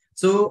 right?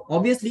 So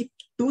obviously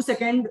 2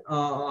 second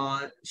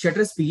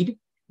shutter speed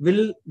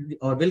will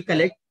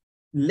collect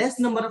less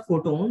number of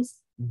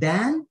photons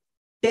than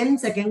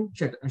 10-second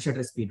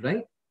shutter speed,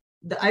 right?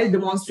 I'll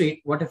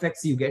demonstrate what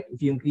effects you get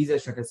if you increase your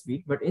shutter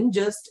speed. But in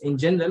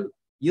general,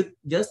 you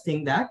just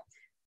think that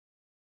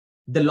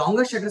the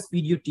longer shutter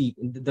speed you keep,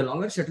 that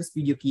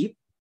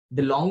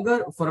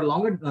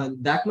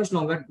much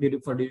longer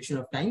for duration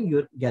of time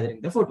you're gathering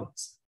the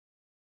photons.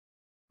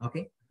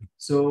 Okay,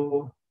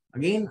 so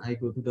again, I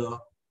go to the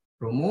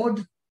Pro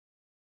mode.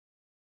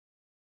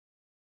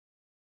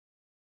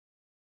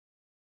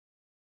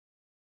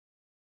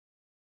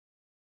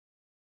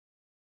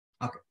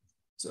 Okay,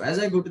 so as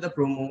I go to the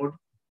Pro mode,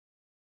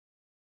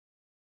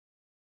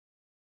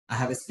 I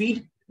have a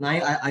speed. Now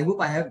I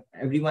hope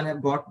everyone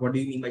have got what do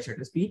you mean by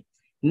shutter speed.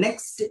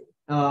 Next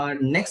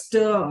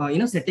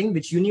setting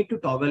which you need to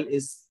toggle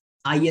is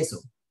ISO.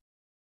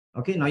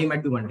 Okay, now you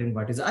might be wondering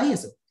what is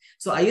ISO.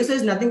 So ISO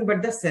is nothing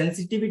but the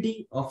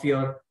sensitivity of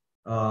your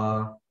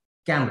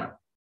camera.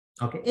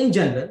 Okay, in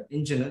general,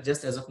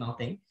 just as of now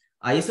thing,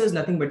 ISO is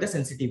nothing but the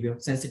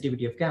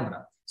sensitivity of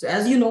camera. So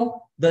as you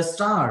know, the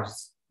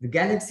stars, the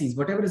galaxies,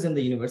 whatever is in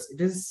the universe, it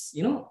is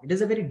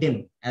a very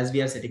dim. As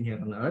we are sitting here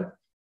on Earth,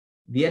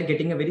 we are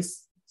getting a very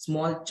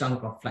small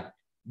chunk of light.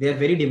 They are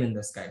very dim in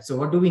the sky. So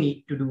what do we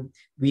need to do?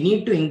 We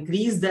need to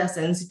increase the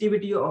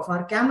sensitivity of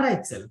our camera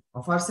itself,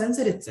 of our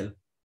sensor itself.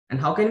 And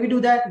how can we do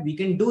that? We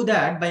can do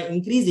that by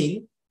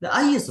increasing the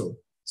ISO.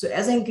 So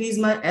as I'm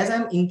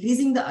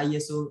increasing the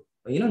ISO,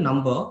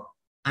 number,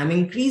 I'm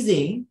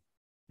increasing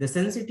the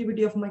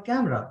sensitivity of my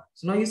camera.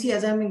 So now you see,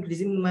 as I'm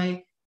increasing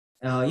my,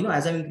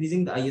 as I'm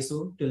increasing the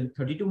ISO till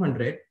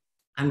 3200,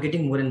 I'm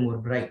getting more and more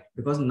bright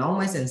because now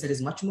my sensor is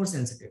much more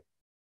sensitive,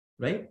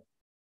 right?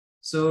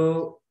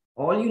 So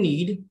all you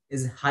need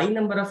is high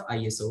number of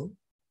ISO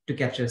to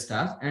capture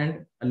stars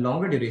and a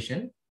longer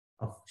duration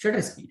of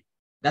shutter speed.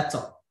 That's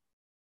all.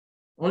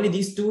 Only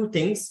these two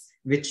things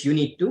which you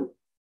need to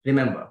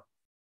remember.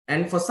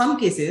 And for some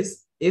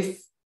cases,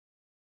 if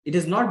it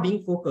is not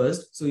being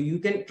focused, so you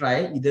can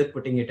try either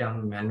putting it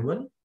on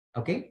manual,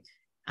 okay?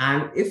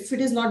 And if it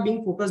is not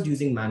being focused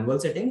using manual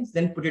settings,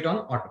 then put it on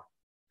auto.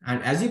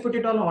 And as you put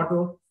it on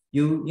auto,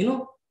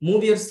 you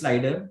move your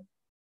slider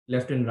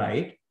left and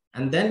right,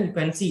 and then you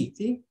can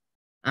see,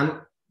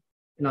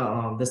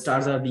 the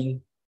stars are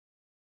being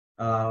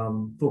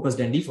focused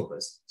and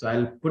defocused. So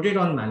I'll put it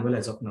on manual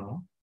as of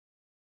now,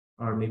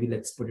 or maybe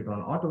let's put it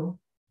on auto.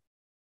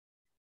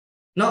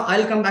 Now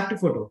I'll come back to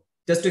photo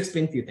just to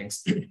explain a few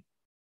things.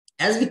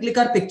 As we click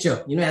our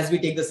picture, as we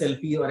take the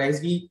selfie or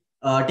as we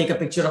take a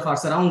picture of our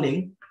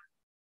surrounding,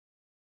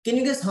 can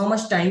you guess how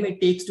much time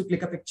it takes to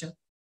click a picture?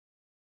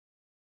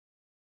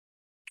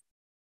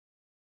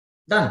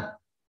 Done,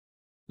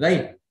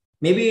 right?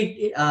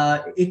 Maybe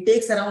it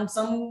takes around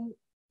some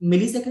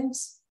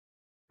milliseconds,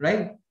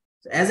 right?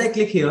 So as I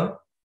click here,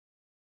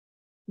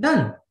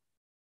 done,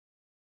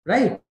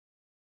 right?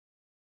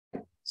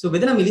 So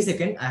within a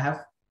millisecond, I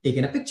have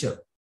taken a picture.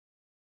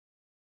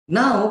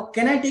 Now,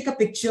 can I take a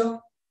picture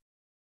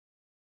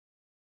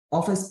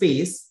of a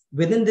space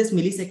within this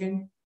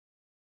millisecond?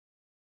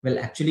 Well,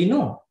 actually,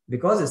 no,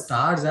 because the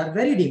stars are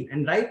very dim.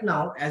 And right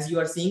now, as you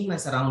are seeing my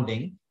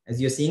surrounding, as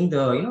you're seeing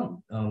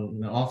the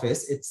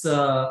office, it's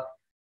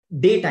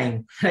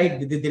daytime,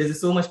 right? There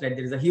is so much light.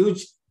 There is a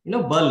huge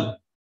bulb.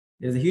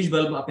 There's a huge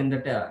bulb up in the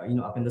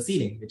up in the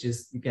ceiling, which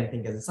is, you can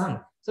think as a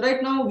sun. So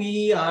right now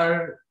we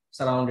are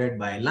surrounded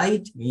by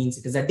light, means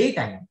it is a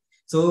daytime.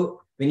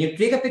 So when you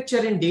take a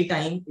picture in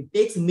daytime, it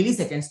takes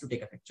milliseconds to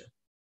take a picture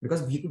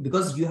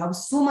because you have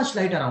so much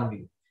light around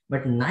you.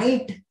 But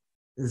night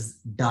is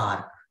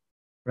dark,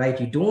 right?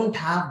 You don't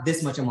have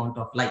this much amount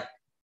of light.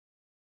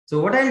 So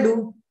what I'll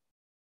do,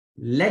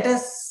 let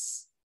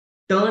us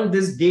turn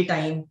this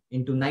daytime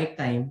into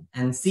nighttime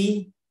and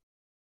see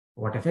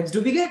what effects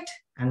do we get?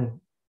 And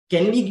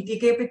can we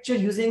take a picture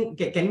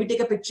can we take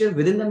a picture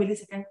within the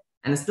millisecond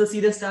and still see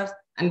the stars?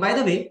 And by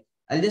the way,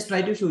 I'll just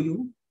try to show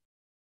you.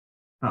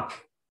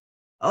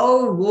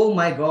 Oh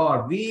my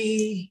God,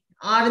 we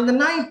are in the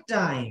night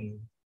time.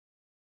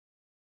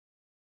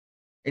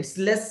 It's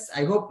less,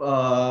 I hope,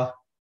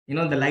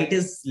 the light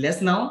is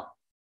less now,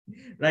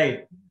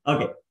 right?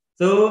 Okay.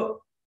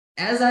 So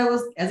as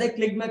I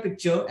clicked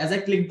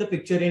the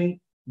picture in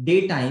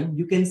daytime,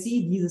 you can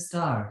see these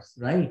stars,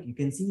 right? You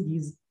can see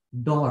these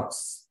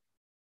dots,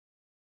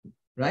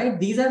 right?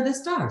 These are the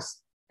stars.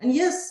 And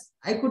yes,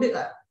 I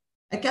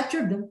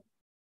captured them,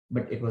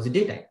 but it was a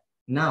daytime.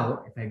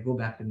 Now, if I go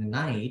back to the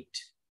night,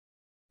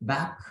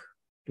 back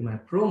to my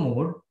pro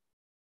mode,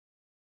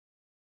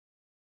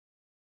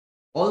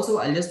 also,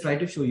 I'll just try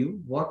to show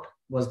you what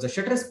was the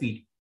shutter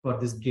speed for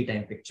this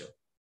daytime picture.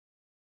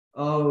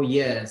 Oh,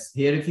 yes.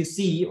 Here, if you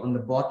see on the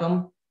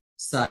bottom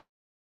side,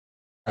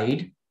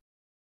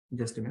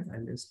 just a minute,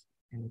 I'll just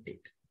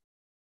annotate.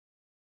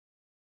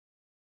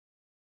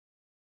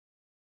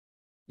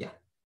 Yeah.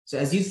 So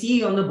as you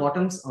see on the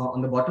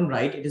bottom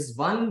right, it is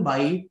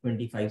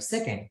 1/25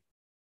 second,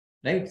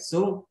 right?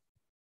 So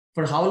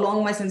for how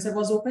long my sensor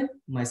was open?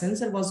 My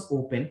sensor was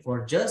open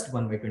for just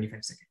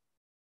 1/25 second.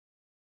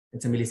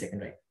 It's a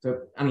millisecond, right?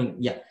 So, I mean,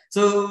 yeah.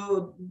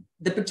 So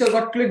the picture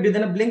got clicked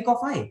within a blink of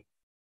eye.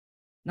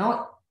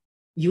 Now,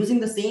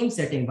 using the same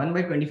setting,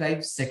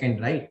 1/25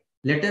 second, right?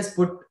 Let us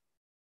put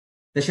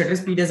the shutter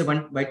speed as a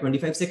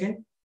 1/25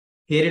 second.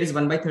 Here it is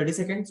 1/30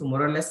 second. So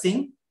more or less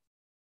same.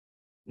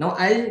 Now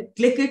I'll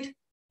click it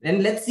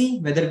and let's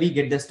see whether we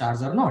get the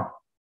stars or not.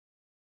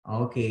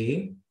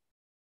 Okay.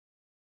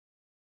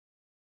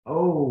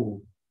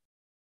 Oh,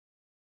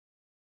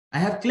 I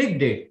have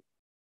clicked it,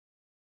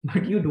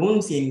 but you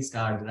don't see any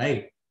stars,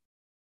 right?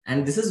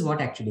 And this is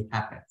what actually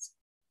happens.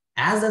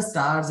 As the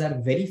stars are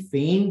very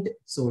faint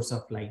source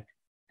of light,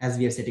 as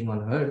we are sitting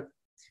on Earth,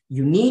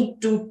 you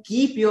need to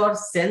keep your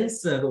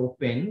sensor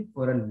open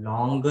for a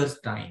longer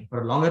time,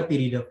 for a longer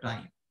period of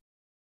time.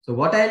 So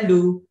what I'll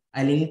do,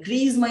 I'll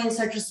increase my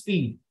shutter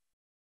speed.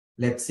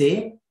 Let's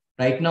say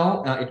right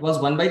now it was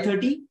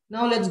 1/30.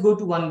 Now let's go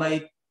to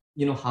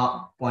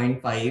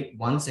 0.5,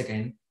 1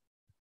 second,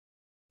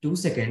 2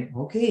 second.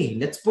 Okay,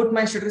 let's put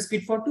my shutter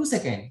speed for 2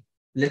 seconds.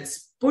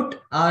 Let's put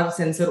our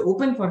sensor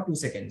open for 2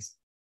 seconds.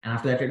 And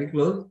after that, it will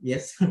close.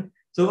 Yes.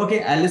 So,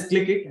 okay, I'll just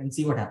click it and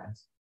see what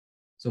happens.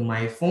 So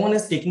my phone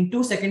is taking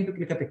 2 seconds to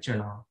click a picture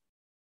now.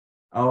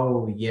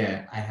 Oh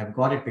yeah, I have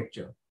got a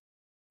picture.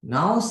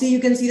 Now see, you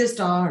can see the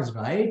stars,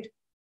 right?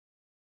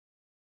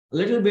 A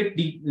little bit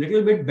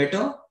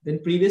better than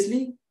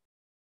previously.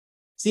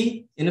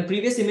 See, in a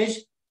previous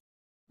image,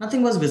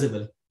 nothing was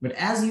visible. But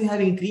as you have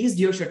increased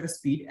your shutter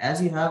speed,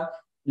 as you have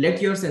let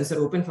your sensor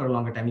open for a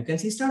longer time, you can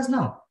see stars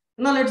now.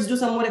 Now let's do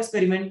some more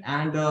experiment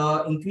and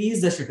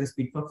increase the shutter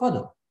speed for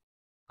further.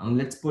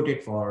 Let's put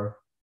it for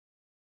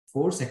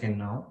 4 seconds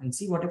now and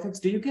see what effects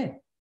do you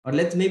get. Or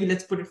let's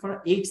put it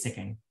for 8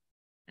 seconds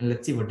and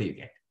let's see what do you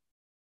get.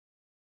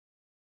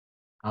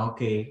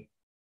 Okay.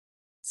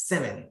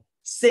 7,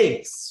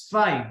 6,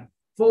 5,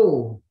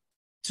 4,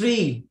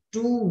 3,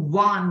 2,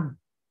 1.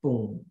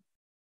 Boom.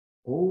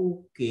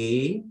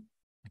 Okay.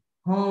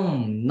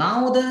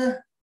 Now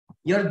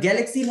your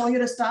galaxy, now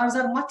your stars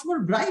are much more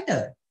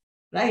brighter,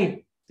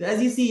 right? So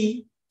as you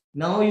see,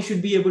 now you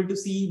should be able to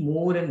see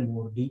more and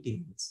more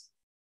details,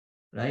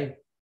 right?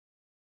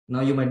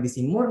 Now you might be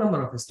seeing more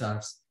number of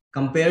stars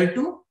compared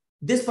to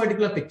this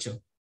particular picture.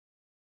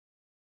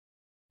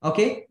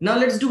 Okay, now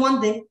let's do one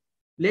thing.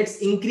 Let's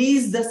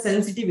increase the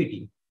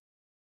sensitivity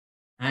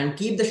and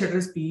keep the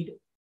shutter speed,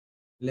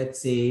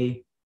 let's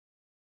say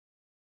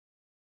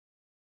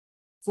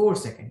 4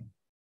 seconds.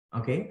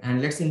 Okay,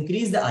 and let's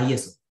increase the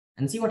ISO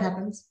and see what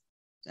happens.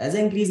 So as I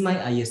increase my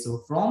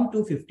ISO from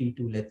 250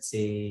 to let's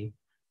say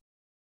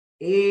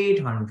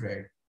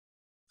 800.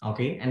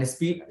 Okay, and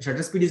the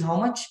shutter speed is how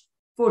much?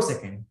 4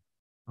 seconds.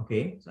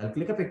 Okay, so I'll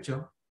click a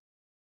picture.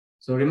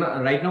 So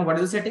remember, right now, what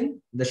is the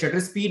setting? The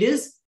shutter speed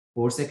is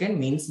 4 seconds,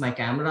 means my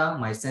camera,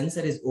 my sensor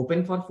is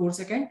open for 4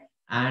 seconds.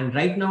 And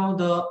right now,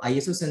 the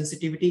ISO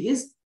sensitivity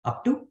is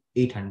up to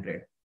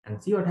 800.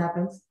 And see what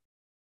happens.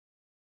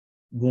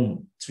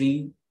 Boom,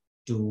 3,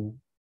 2,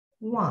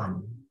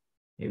 1.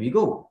 Here we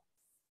go.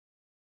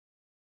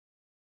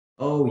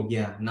 Oh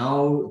yeah,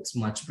 now it's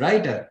much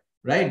brighter,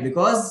 right?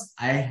 Because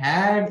I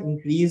had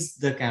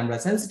increased the camera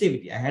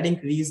sensitivity. I had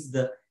increased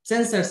the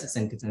sensor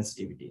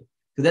sensitivity.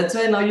 So that's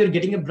why now you're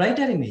getting a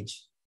brighter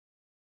image,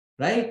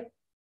 right?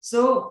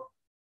 So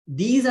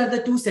these are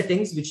the two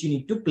settings which you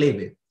need to play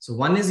with. So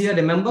one is your,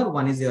 remember,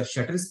 one is your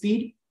shutter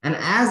speed. And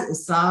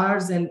as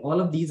stars and all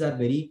of these are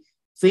very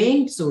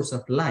faint source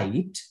of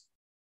light,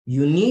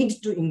 you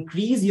need to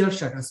increase your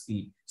shutter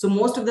speed. So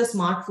most of the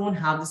smartphone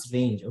have this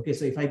range. Okay,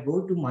 so if I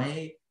go to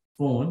my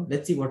phone,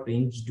 let's see what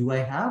range do I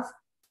have.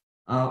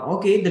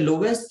 Okay, the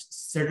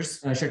lowest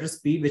shutter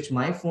speed which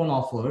my phone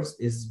offers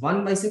is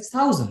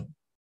 1/6000.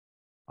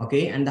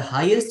 Okay, and the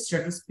highest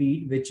shutter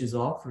speed which is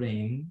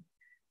offering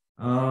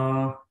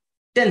 10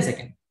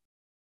 seconds.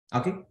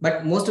 Okay,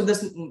 but most of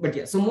this, but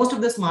yeah, so most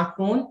of the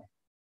smartphone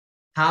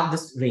have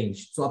this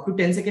range. So up to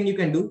 10 second you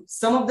can do.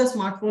 Some of the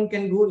smartphone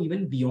can go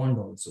even beyond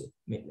also,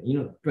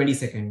 20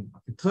 second,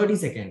 up to 30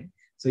 second.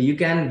 So you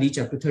can reach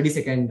up to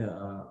 30-second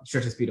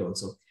shutter speed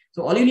also.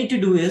 So all you need to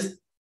do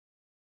is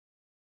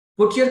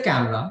put your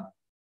camera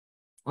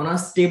on a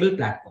stable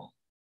platform.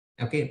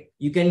 Okay,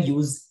 you can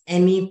use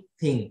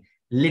anything,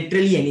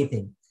 literally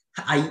anything.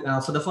 I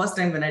for the first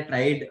time when I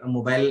tried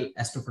mobile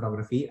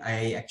astrophotography,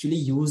 I actually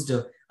used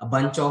a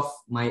bunch of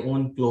my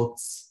own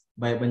clothes,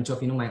 by a bunch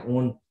of my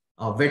own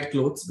wet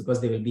clothes,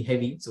 because they will be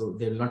heavy, so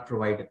they will not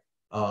provide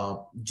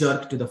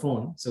jerk to the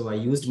phone. So I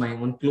used my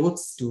own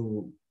clothes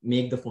to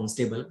make the phone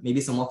stable.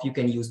 Maybe some of you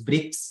can use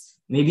bricks.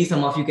 Maybe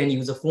some of you can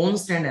use a phone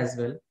stand as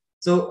well.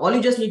 So all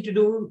you just need to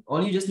do,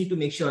 all you just need to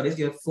make sure is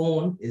your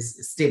phone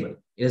is stable.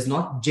 It is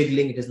not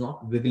jiggling. It is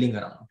not wiggling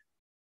around.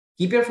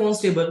 Keep your phone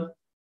stable,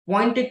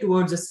 point it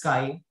towards the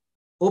sky,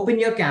 open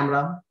your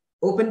camera,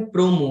 open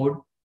pro mode.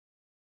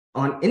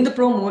 In the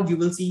pro mode,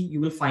 you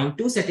will find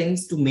two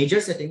settings, two major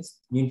settings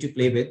you need to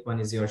play with. One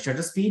is your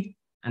shutter speed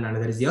and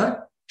another is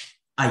your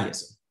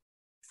ISO.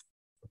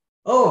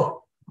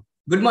 Oh,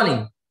 good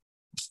morning.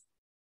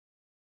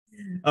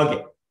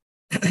 Okay.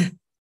 Let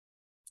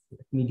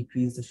me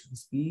decrease the shutter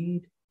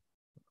speed.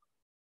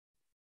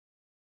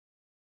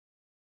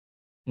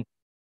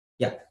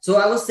 Yeah, so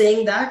I was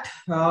saying that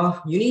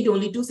you need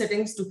only two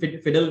settings to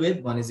fiddle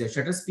with. One is your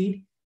shutter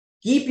speed.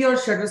 Keep your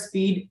shutter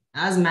speed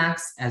as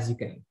max as you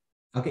can.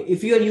 Okay,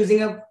 if you are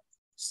using a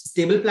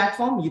stable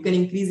platform, you can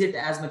increase it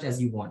as much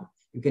as you want.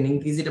 You can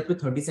increase it up to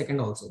 30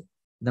 seconds also,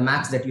 the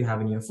max that you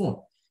have in your phone.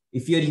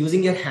 If you're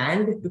using your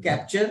hand to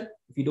capture,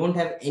 if you don't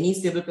have any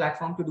stable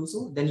platform to do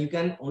so, then you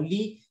can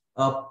only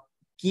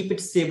keep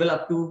it stable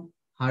up to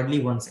hardly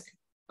 1 second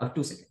or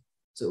 2 seconds.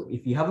 So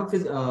if you have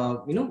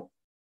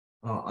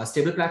a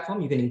stable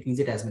platform, you can increase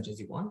it as much as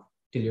you want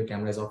till your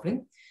camera is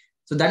offering.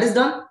 So that is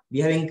done. We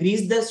have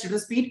increased the shutter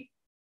speed.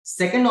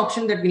 Second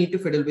option that we need to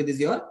fiddle with is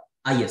your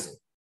ISO.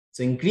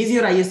 So increase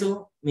your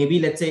ISO, maybe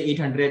let's say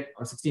 800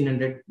 or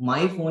 1600.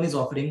 My phone is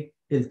offering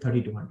till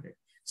 3200.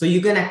 So you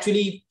can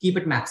actually keep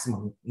it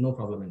maximum, no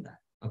problem in that.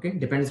 Okay,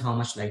 depends how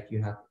much light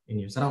you have in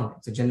your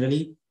surroundings. So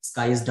generally,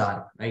 sky is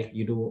dark, right?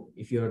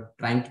 If you're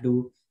trying to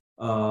do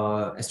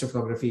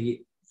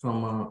astrophotography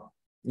from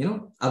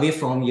away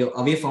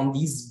from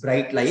these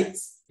bright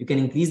lights, you can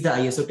increase the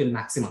ISO till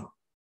maximum.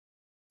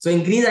 So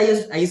increase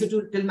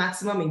ISO till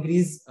maximum,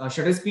 increase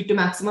shutter speed to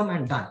maximum,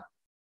 and done.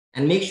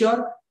 And make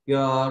sure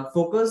you're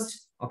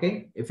focused.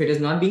 Okay, if it is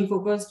not being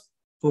focused,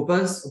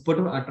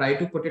 try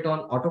to put it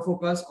on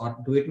autofocus or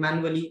do it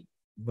manually,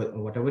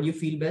 whatever you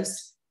feel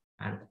best,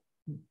 and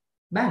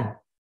bang,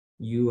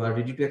 you are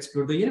ready to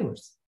explore the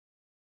universe.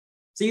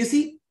 So you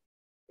see,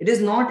 it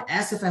is not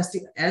as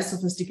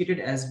sophisticated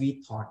as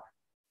we thought.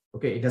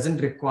 Okay, it doesn't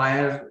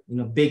require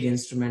big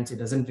instruments. It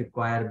doesn't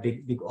require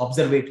big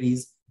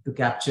observatories to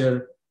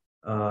capture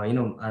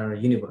our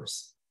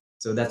universe.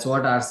 So that's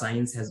what our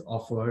science has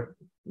offered.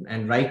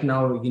 And right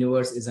now,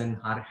 universe is in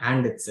our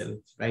hand itself,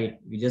 right?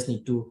 We just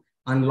need to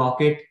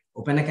unlock it,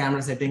 open a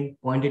camera setting,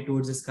 point it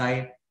towards the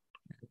sky.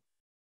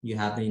 You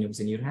have the universe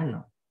in your hand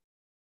now.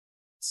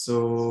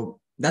 So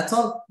that's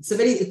all.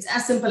 It's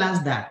as simple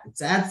as that.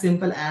 It's as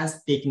simple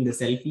as taking the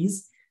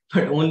selfies,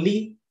 but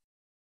only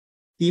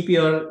keep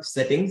your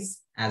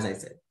settings as I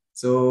said.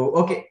 So,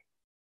 okay.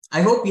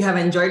 I hope you have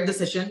enjoyed the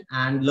session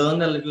and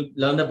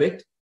learned a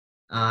bit.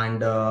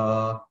 And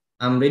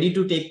I'm ready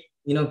to take,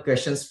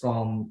 questions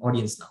from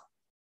audience now.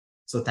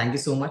 So thank you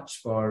so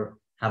much for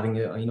having,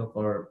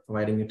 for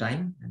providing your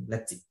time, and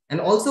let's see. And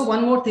also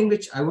one more thing,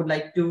 which I would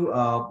like to,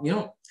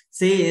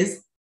 say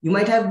is you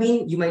might have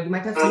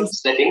seen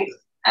settings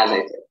as I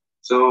said.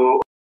 So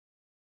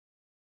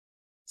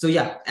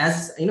yeah,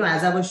 as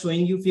as I was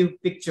showing you few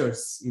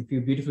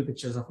beautiful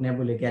pictures of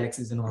nebulae,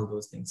 galaxies, and all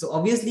those things. So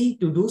obviously,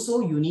 to do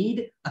so, you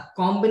need a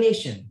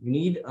combination. You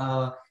need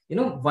a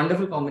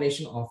wonderful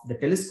combination of the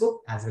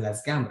telescope as well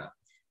as camera.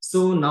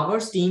 So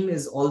Navar's team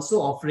is also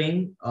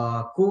offering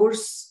a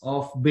course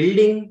of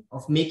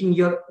making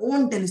your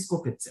own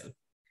telescope itself.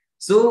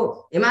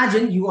 So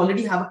imagine you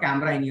already have a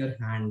camera in your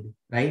hand,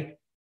 right?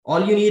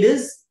 All you need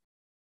is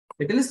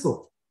the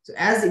telescope. So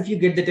as if you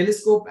get the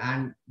telescope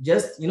and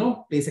just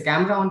place a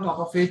camera on top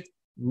of it,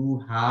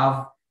 you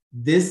have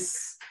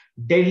this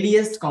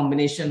deadliest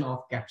combination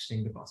of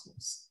capturing the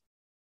cosmos.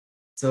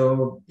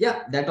 So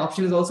yeah, that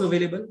option is also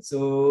available.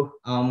 So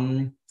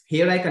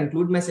here I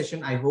conclude my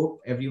session. I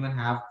hope everyone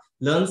have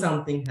learned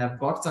something, have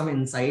got some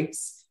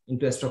insights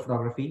into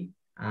astrophotography,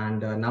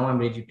 and now I'm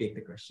ready to take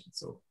the questions.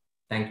 So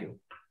thank you.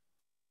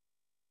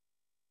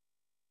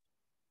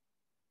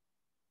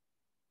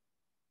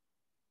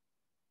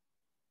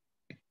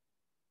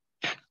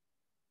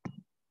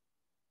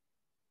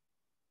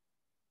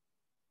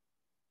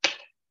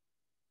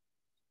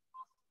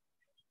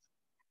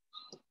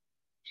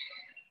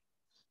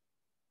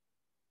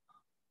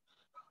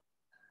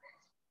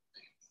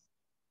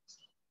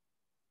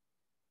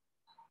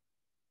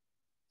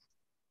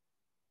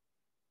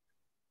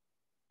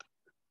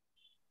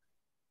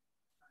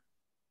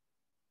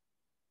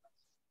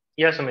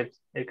 Yes, Sumit,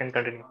 you can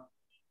continue.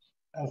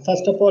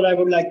 First of all, I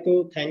would like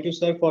to thank you,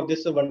 sir, for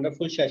this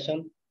wonderful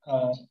session.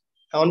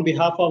 On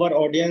behalf of our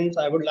audience,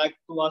 I would like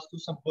to ask you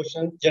some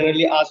questions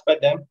generally asked by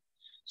them.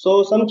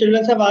 So, some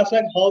children have asked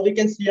like how we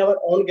can see our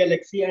own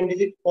galaxy, and is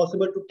it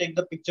possible to take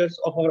the pictures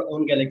of our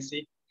own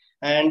galaxy,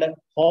 and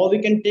how we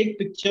can take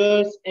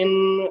pictures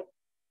in,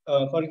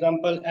 for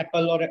example,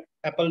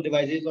 Apple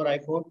devices or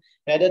iPhone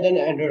rather than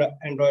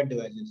Android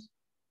devices.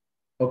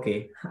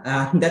 Okay,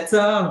 that's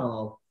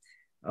a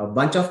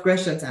bunch of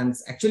questions, and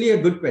it's actually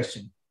a good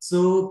question.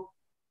 So,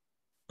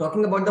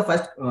 talking about the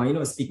first,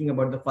 speaking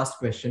about the first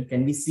question,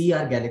 can we see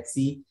our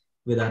galaxy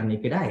with our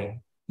naked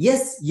eye?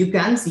 Yes, you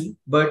can see,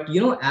 but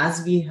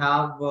as we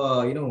have,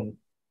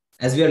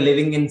 as we are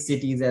living in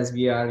cities, as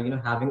we are,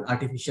 having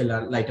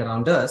artificial light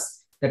around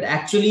us, that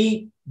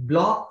actually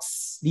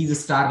blocks these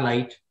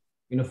starlight,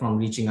 from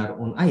reaching our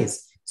own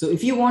eyes. So,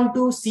 if you want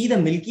to see the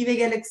Milky Way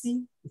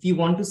galaxy, if you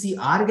want to see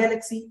our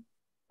galaxy,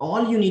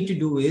 all you need to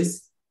do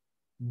is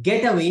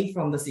get away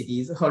from the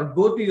cities or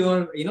go to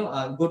your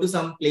go to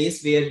some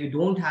place where you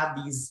don't have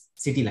these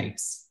city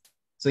lights.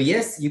 So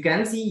yes, you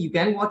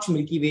can watch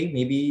Milky Way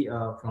maybe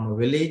from a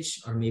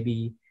village, or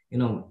maybe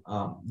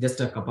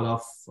just a couple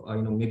of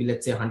maybe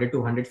let's say 100 to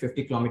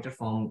 150 kilometer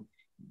from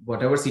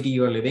whatever city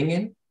you are living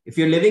in. If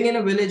you're living in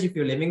a village, if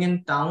you're living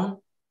in town,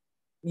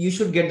 you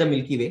should get the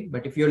Milky Way.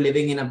 But if you're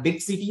living in a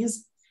big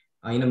cities,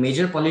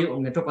 major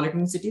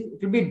metropolitan cities,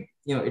 it will be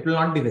it will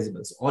not be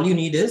visible. So all you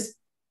need is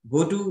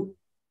go to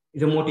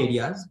remote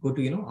areas, go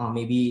to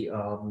maybe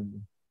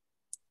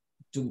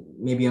to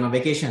maybe on a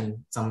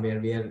vacation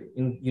somewhere where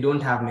you don't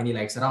have many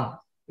lights around.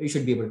 You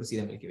should be able to see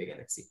the Milky Way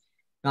galaxy.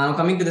 Now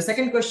coming to the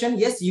second question,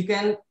 yes, you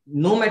can,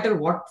 no matter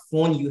what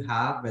phone you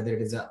have, whether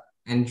it is a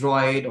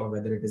Android or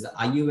whether it is a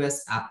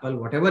iOS, Apple,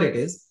 whatever it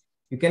is,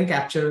 you can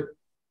capture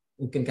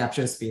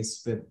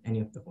space with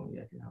any of the phone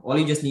that you have. All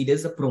you just need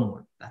is a Pro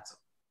mode. That's all.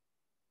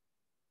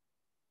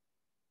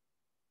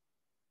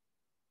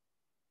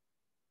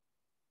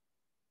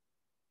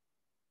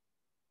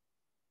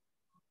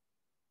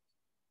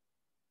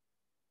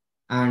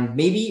 And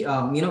maybe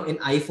in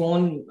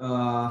iPhone,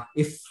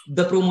 if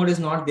the Pro mode is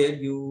not there,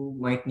 you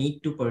might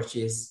need to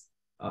purchase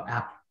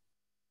app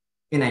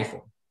in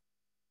iPhone.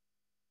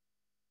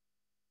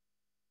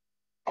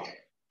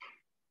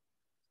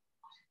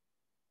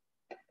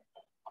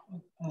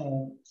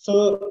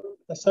 So,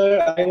 sir,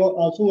 I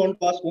also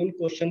want to ask one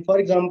question. For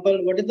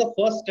example, what is the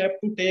first step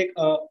to take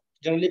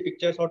generally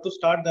pictures or to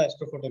start the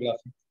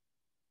astrophotography?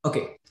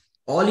 Okay,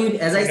 all you,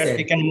 as so I that said,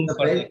 we can move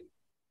further.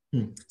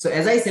 So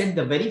as I said,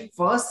 the very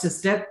first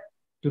step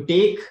to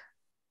take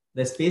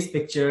the space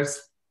pictures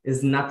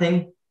is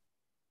nothing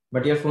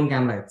but your phone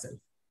camera itself.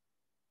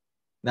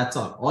 That's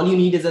all. All you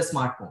need is a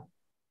smartphone.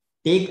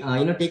 Take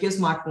your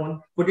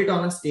smartphone, put it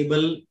on a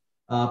stable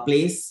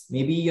place.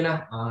 Maybe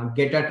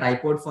get a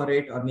tripod for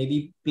it, or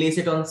maybe place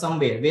it on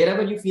somewhere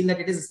wherever you feel that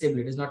it is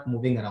stable. It is not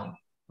moving around.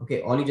 Okay,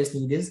 all you just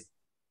need is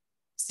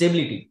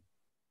stability.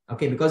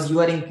 Okay, because you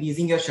are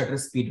increasing your shutter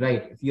speed,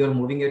 right? If you are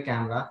moving your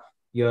camera,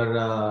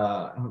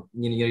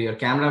 your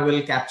camera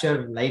will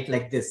capture light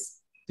like this.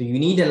 So you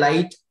need a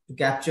light to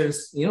capture,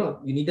 you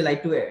need a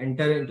light to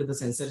enter into the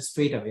sensor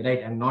straight away,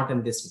 right? And not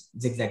in this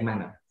zigzag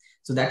manner.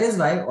 So that is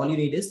why all you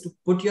need is to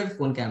put your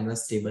phone camera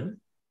stable,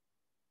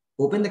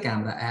 open the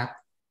camera app.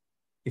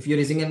 If you're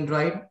using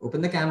Android,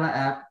 open the camera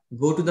app,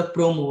 go to the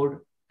Pro mode,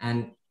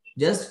 and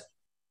just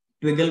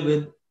twiggle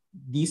with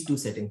these two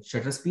settings,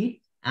 shutter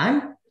speed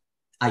and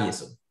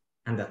ISO.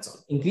 And that's all.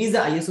 Increase the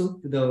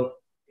ISO to the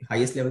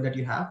highest level that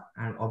you have,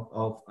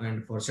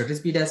 and for shutter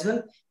speed as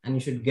well, and you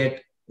should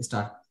get a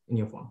start in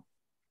your phone.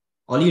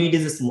 All you need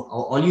is a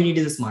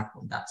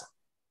smartphone. That's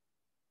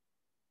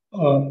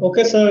all.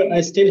 Okay, sir.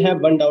 I still have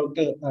one doubt.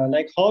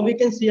 Like how we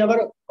can see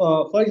our,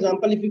 for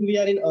example, if we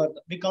are in Earth,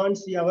 we can't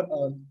see our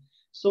Earth.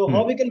 So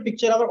how we can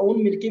picture our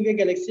own Milky Way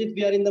galaxy if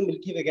we are in the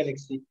Milky Way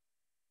galaxy?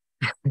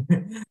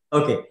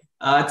 Okay,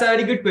 it's a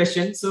very good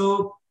question.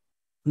 So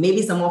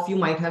maybe some of you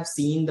might have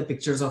seen the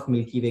pictures of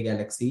Milky Way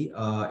galaxy.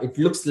 It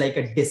looks like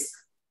a disk.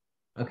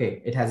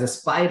 Okay, it has a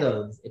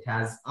spiral, it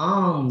has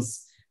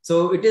arms.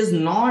 So it is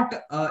not,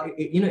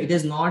 it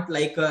is not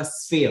like a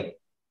sphere.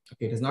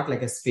 Okay, it is not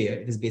like a sphere.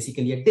 It is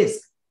basically a disk,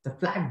 the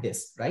flat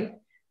disk, right?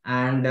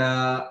 And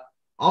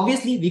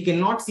obviously, we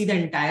cannot see the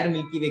entire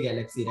Milky Way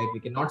galaxy, right? We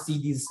cannot see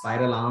these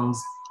spiral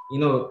arms,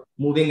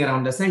 moving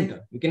around the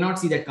center. We cannot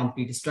see that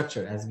complete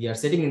structure as we are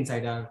sitting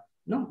inside our,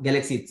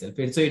 galaxy itself.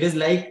 So it is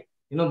like,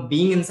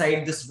 being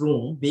inside this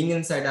room, being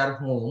inside our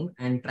home,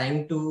 and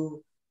trying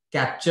to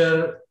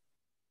capture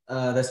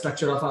the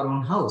structure of our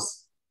own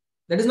house.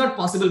 That is not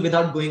possible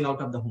without going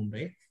out of the home,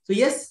 right? So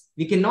yes,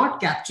 we cannot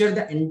capture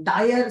the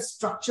entire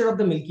structure of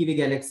the Milky Way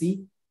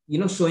galaxy,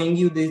 showing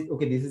you this,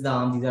 okay, this is the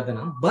arm, these are the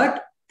arms.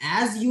 But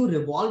as you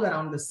revolve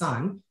around the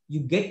sun,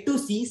 you get to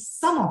see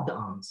some of the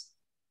arms,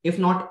 if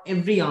not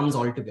every arms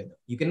altogether.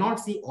 You cannot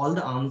see all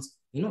the arms,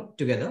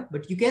 together,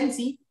 but you can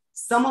see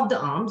some of the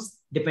arms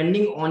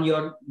depending on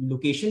your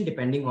location,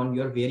 depending on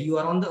where you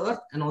are on the earth,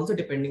 and also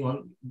depending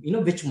on,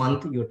 which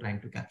month you're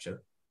trying to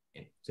capture.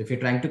 So if you're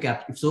trying to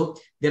capture, so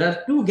there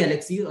are two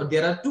galaxies, or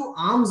there are two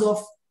arms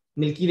of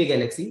Milky Way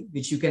galaxy,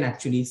 which you can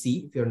actually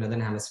see if you're in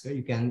Northern Hemisphere.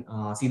 You can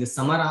see the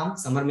summer arm,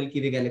 summer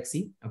Milky Way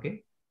galaxy.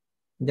 Okay,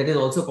 that is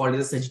also called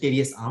as the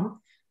Sagittarius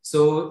arm.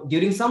 So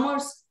during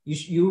summers, you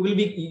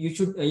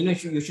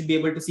should be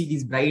able to see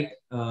these bright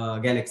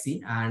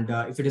galaxy. And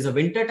if it is a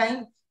winter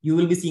time, you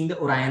will be seeing the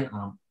Orion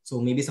arm. So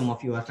maybe some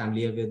of you are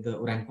familiar with the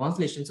Orion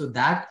constellation. So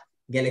that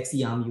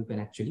galaxy arm you can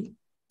actually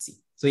see.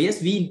 So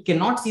yes, we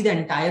cannot see the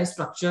entire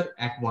structure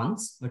at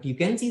once, but you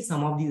can see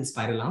some of these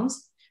spiral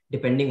arms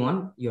depending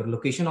on your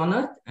location on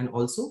Earth and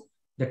also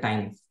the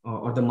time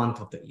or the month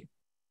of the year.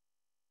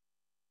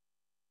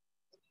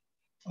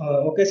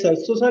 Okay, sir.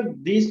 So, sir,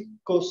 these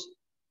questions.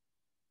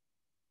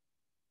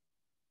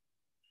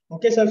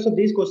 Okay, sir. So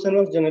these questions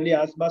was generally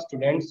asked by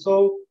students.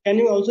 So, can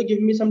you also give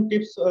me some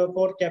tips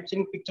for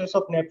capturing pictures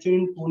of Neptune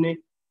in Pune?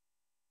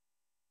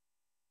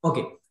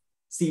 Okay.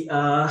 See,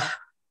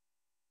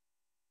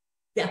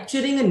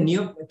 capturing a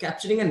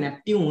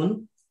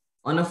Neptune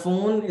on a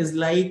phone is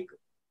like,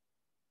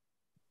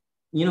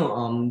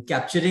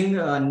 capturing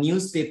a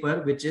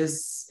newspaper which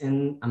is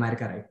in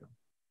America right now.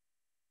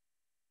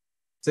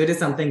 So it is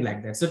something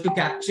like that. So to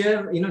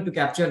capture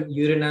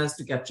Uranus,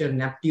 to capture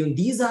Neptune,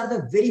 these are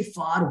the very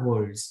far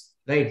worlds,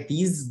 right?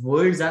 These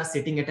worlds are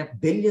sitting at a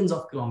billions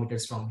of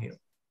kilometers from here.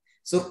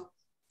 So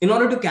in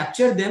order to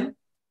capture them,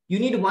 you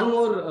need one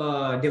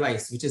more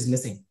device which is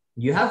missing.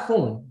 You have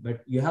phone,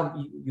 but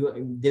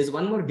there's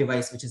one more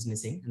device which is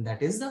missing, and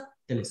that is the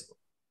telescope.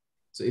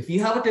 So if you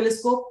have a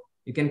telescope,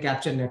 you can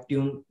capture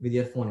Neptune with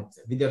your phone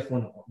itself, with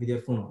your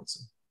phone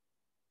also.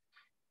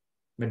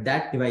 But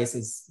that device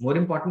is more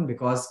important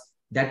because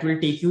that will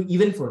take you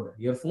even further.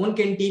 Your phone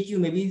can take you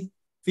maybe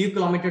few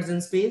kilometers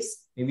in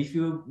space, maybe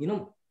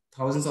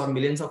thousands or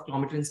millions of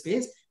kilometers in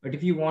space. But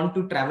if you want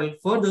to travel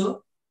further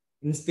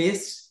in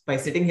space by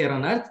sitting here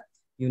on Earth,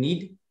 you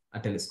need a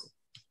telescope.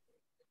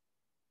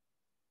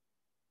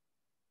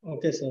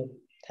 Okay, sir.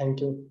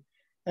 Thank you.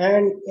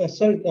 And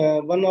sir,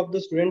 one of the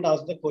students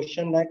asked the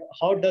question like,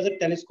 how does a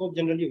telescope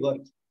generally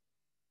work?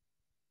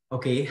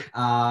 Okay,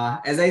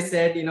 as I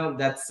said,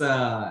 that's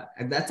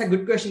a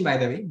good question, by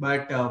the way.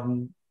 But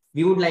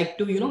we would like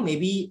to,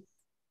 maybe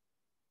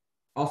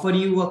offer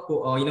you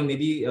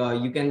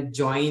you can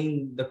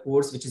join the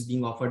course which is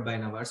being offered by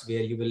Navars,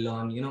 where you will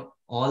learn,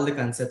 all the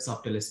concepts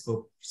of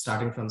telescope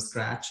starting from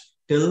scratch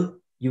till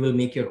you will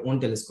make your own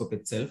telescope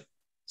itself.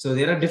 So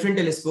there are different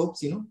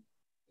telescopes,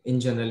 in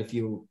general, if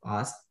you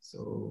ask.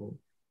 So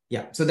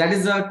yeah, so that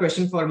is a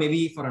question for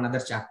maybe for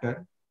another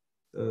chapter.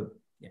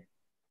 Yeah.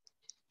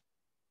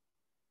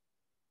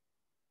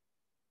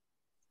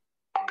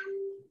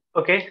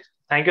 Okay,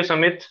 thank you,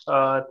 Samit.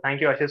 Thank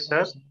you, Ashish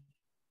sir.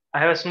 I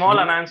have a small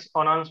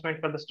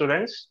announcement for the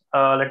students.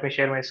 Let me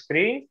share my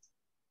screen.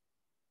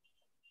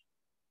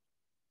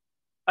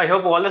 I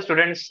hope all the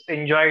students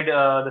enjoyed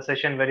the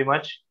session very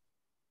much.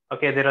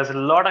 Okay, there is a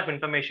lot of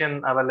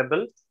information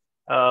available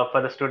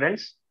for the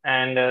students.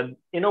 And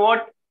you know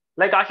what?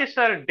 Like Ashish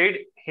sir did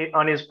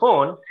on his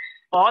phone,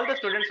 all the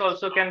students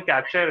also can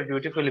capture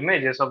beautiful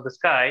images of the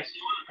sky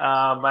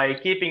by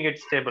keeping it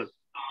stable.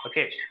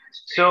 Okay,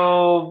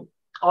 so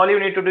all you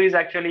need to do is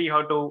actually you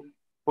have to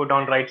put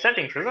on right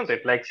settings, isn't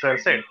it? Like sir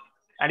said.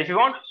 And if you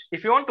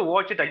want to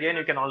watch it again,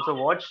 you can also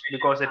watch,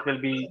 because it will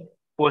be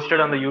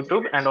posted on the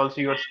YouTube, and also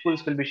your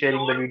schools will be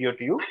sharing the video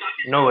to you.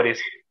 No worries.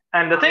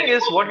 And the thing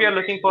is, what we are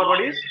looking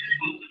forward is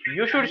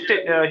you should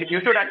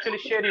actually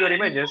share your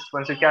images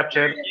once you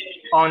capture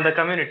on the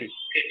community.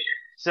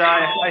 So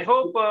I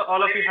hope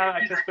all of you have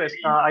access to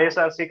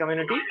ISRC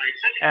community.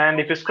 And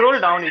if you scroll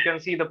down, you can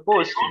see the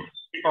post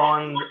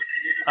on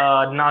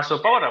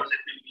NASO Powerup.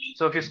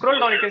 So if you scroll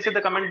down, you can see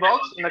the comment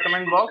box. In the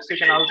comment box, you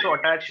can also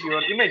attach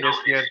your images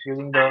here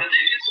using the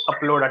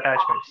upload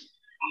attachments.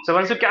 So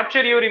once you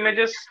capture your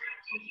images,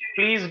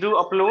 please do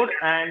upload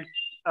and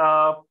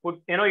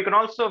you can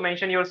also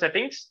mention your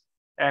settings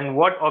and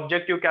what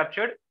object you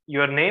captured,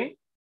 your name,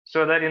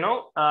 so that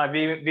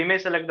we may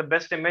select the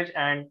best image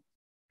and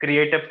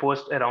create a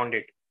post around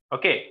it.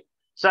 Okay,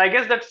 so I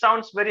guess that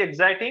sounds very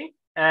exciting.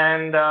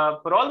 And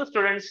for all the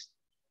students,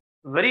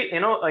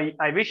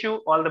 I wish you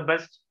all the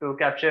best to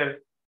capture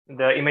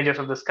the images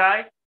of the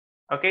sky.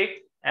 Okay,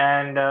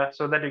 and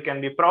so that you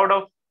can be proud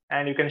of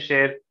and you can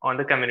share on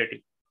the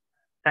community.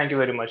 Thank you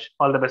very much.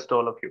 All the best to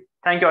all of you.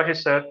 Thank you,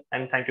 Ashish sir,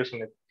 and thank you,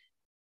 Sumit.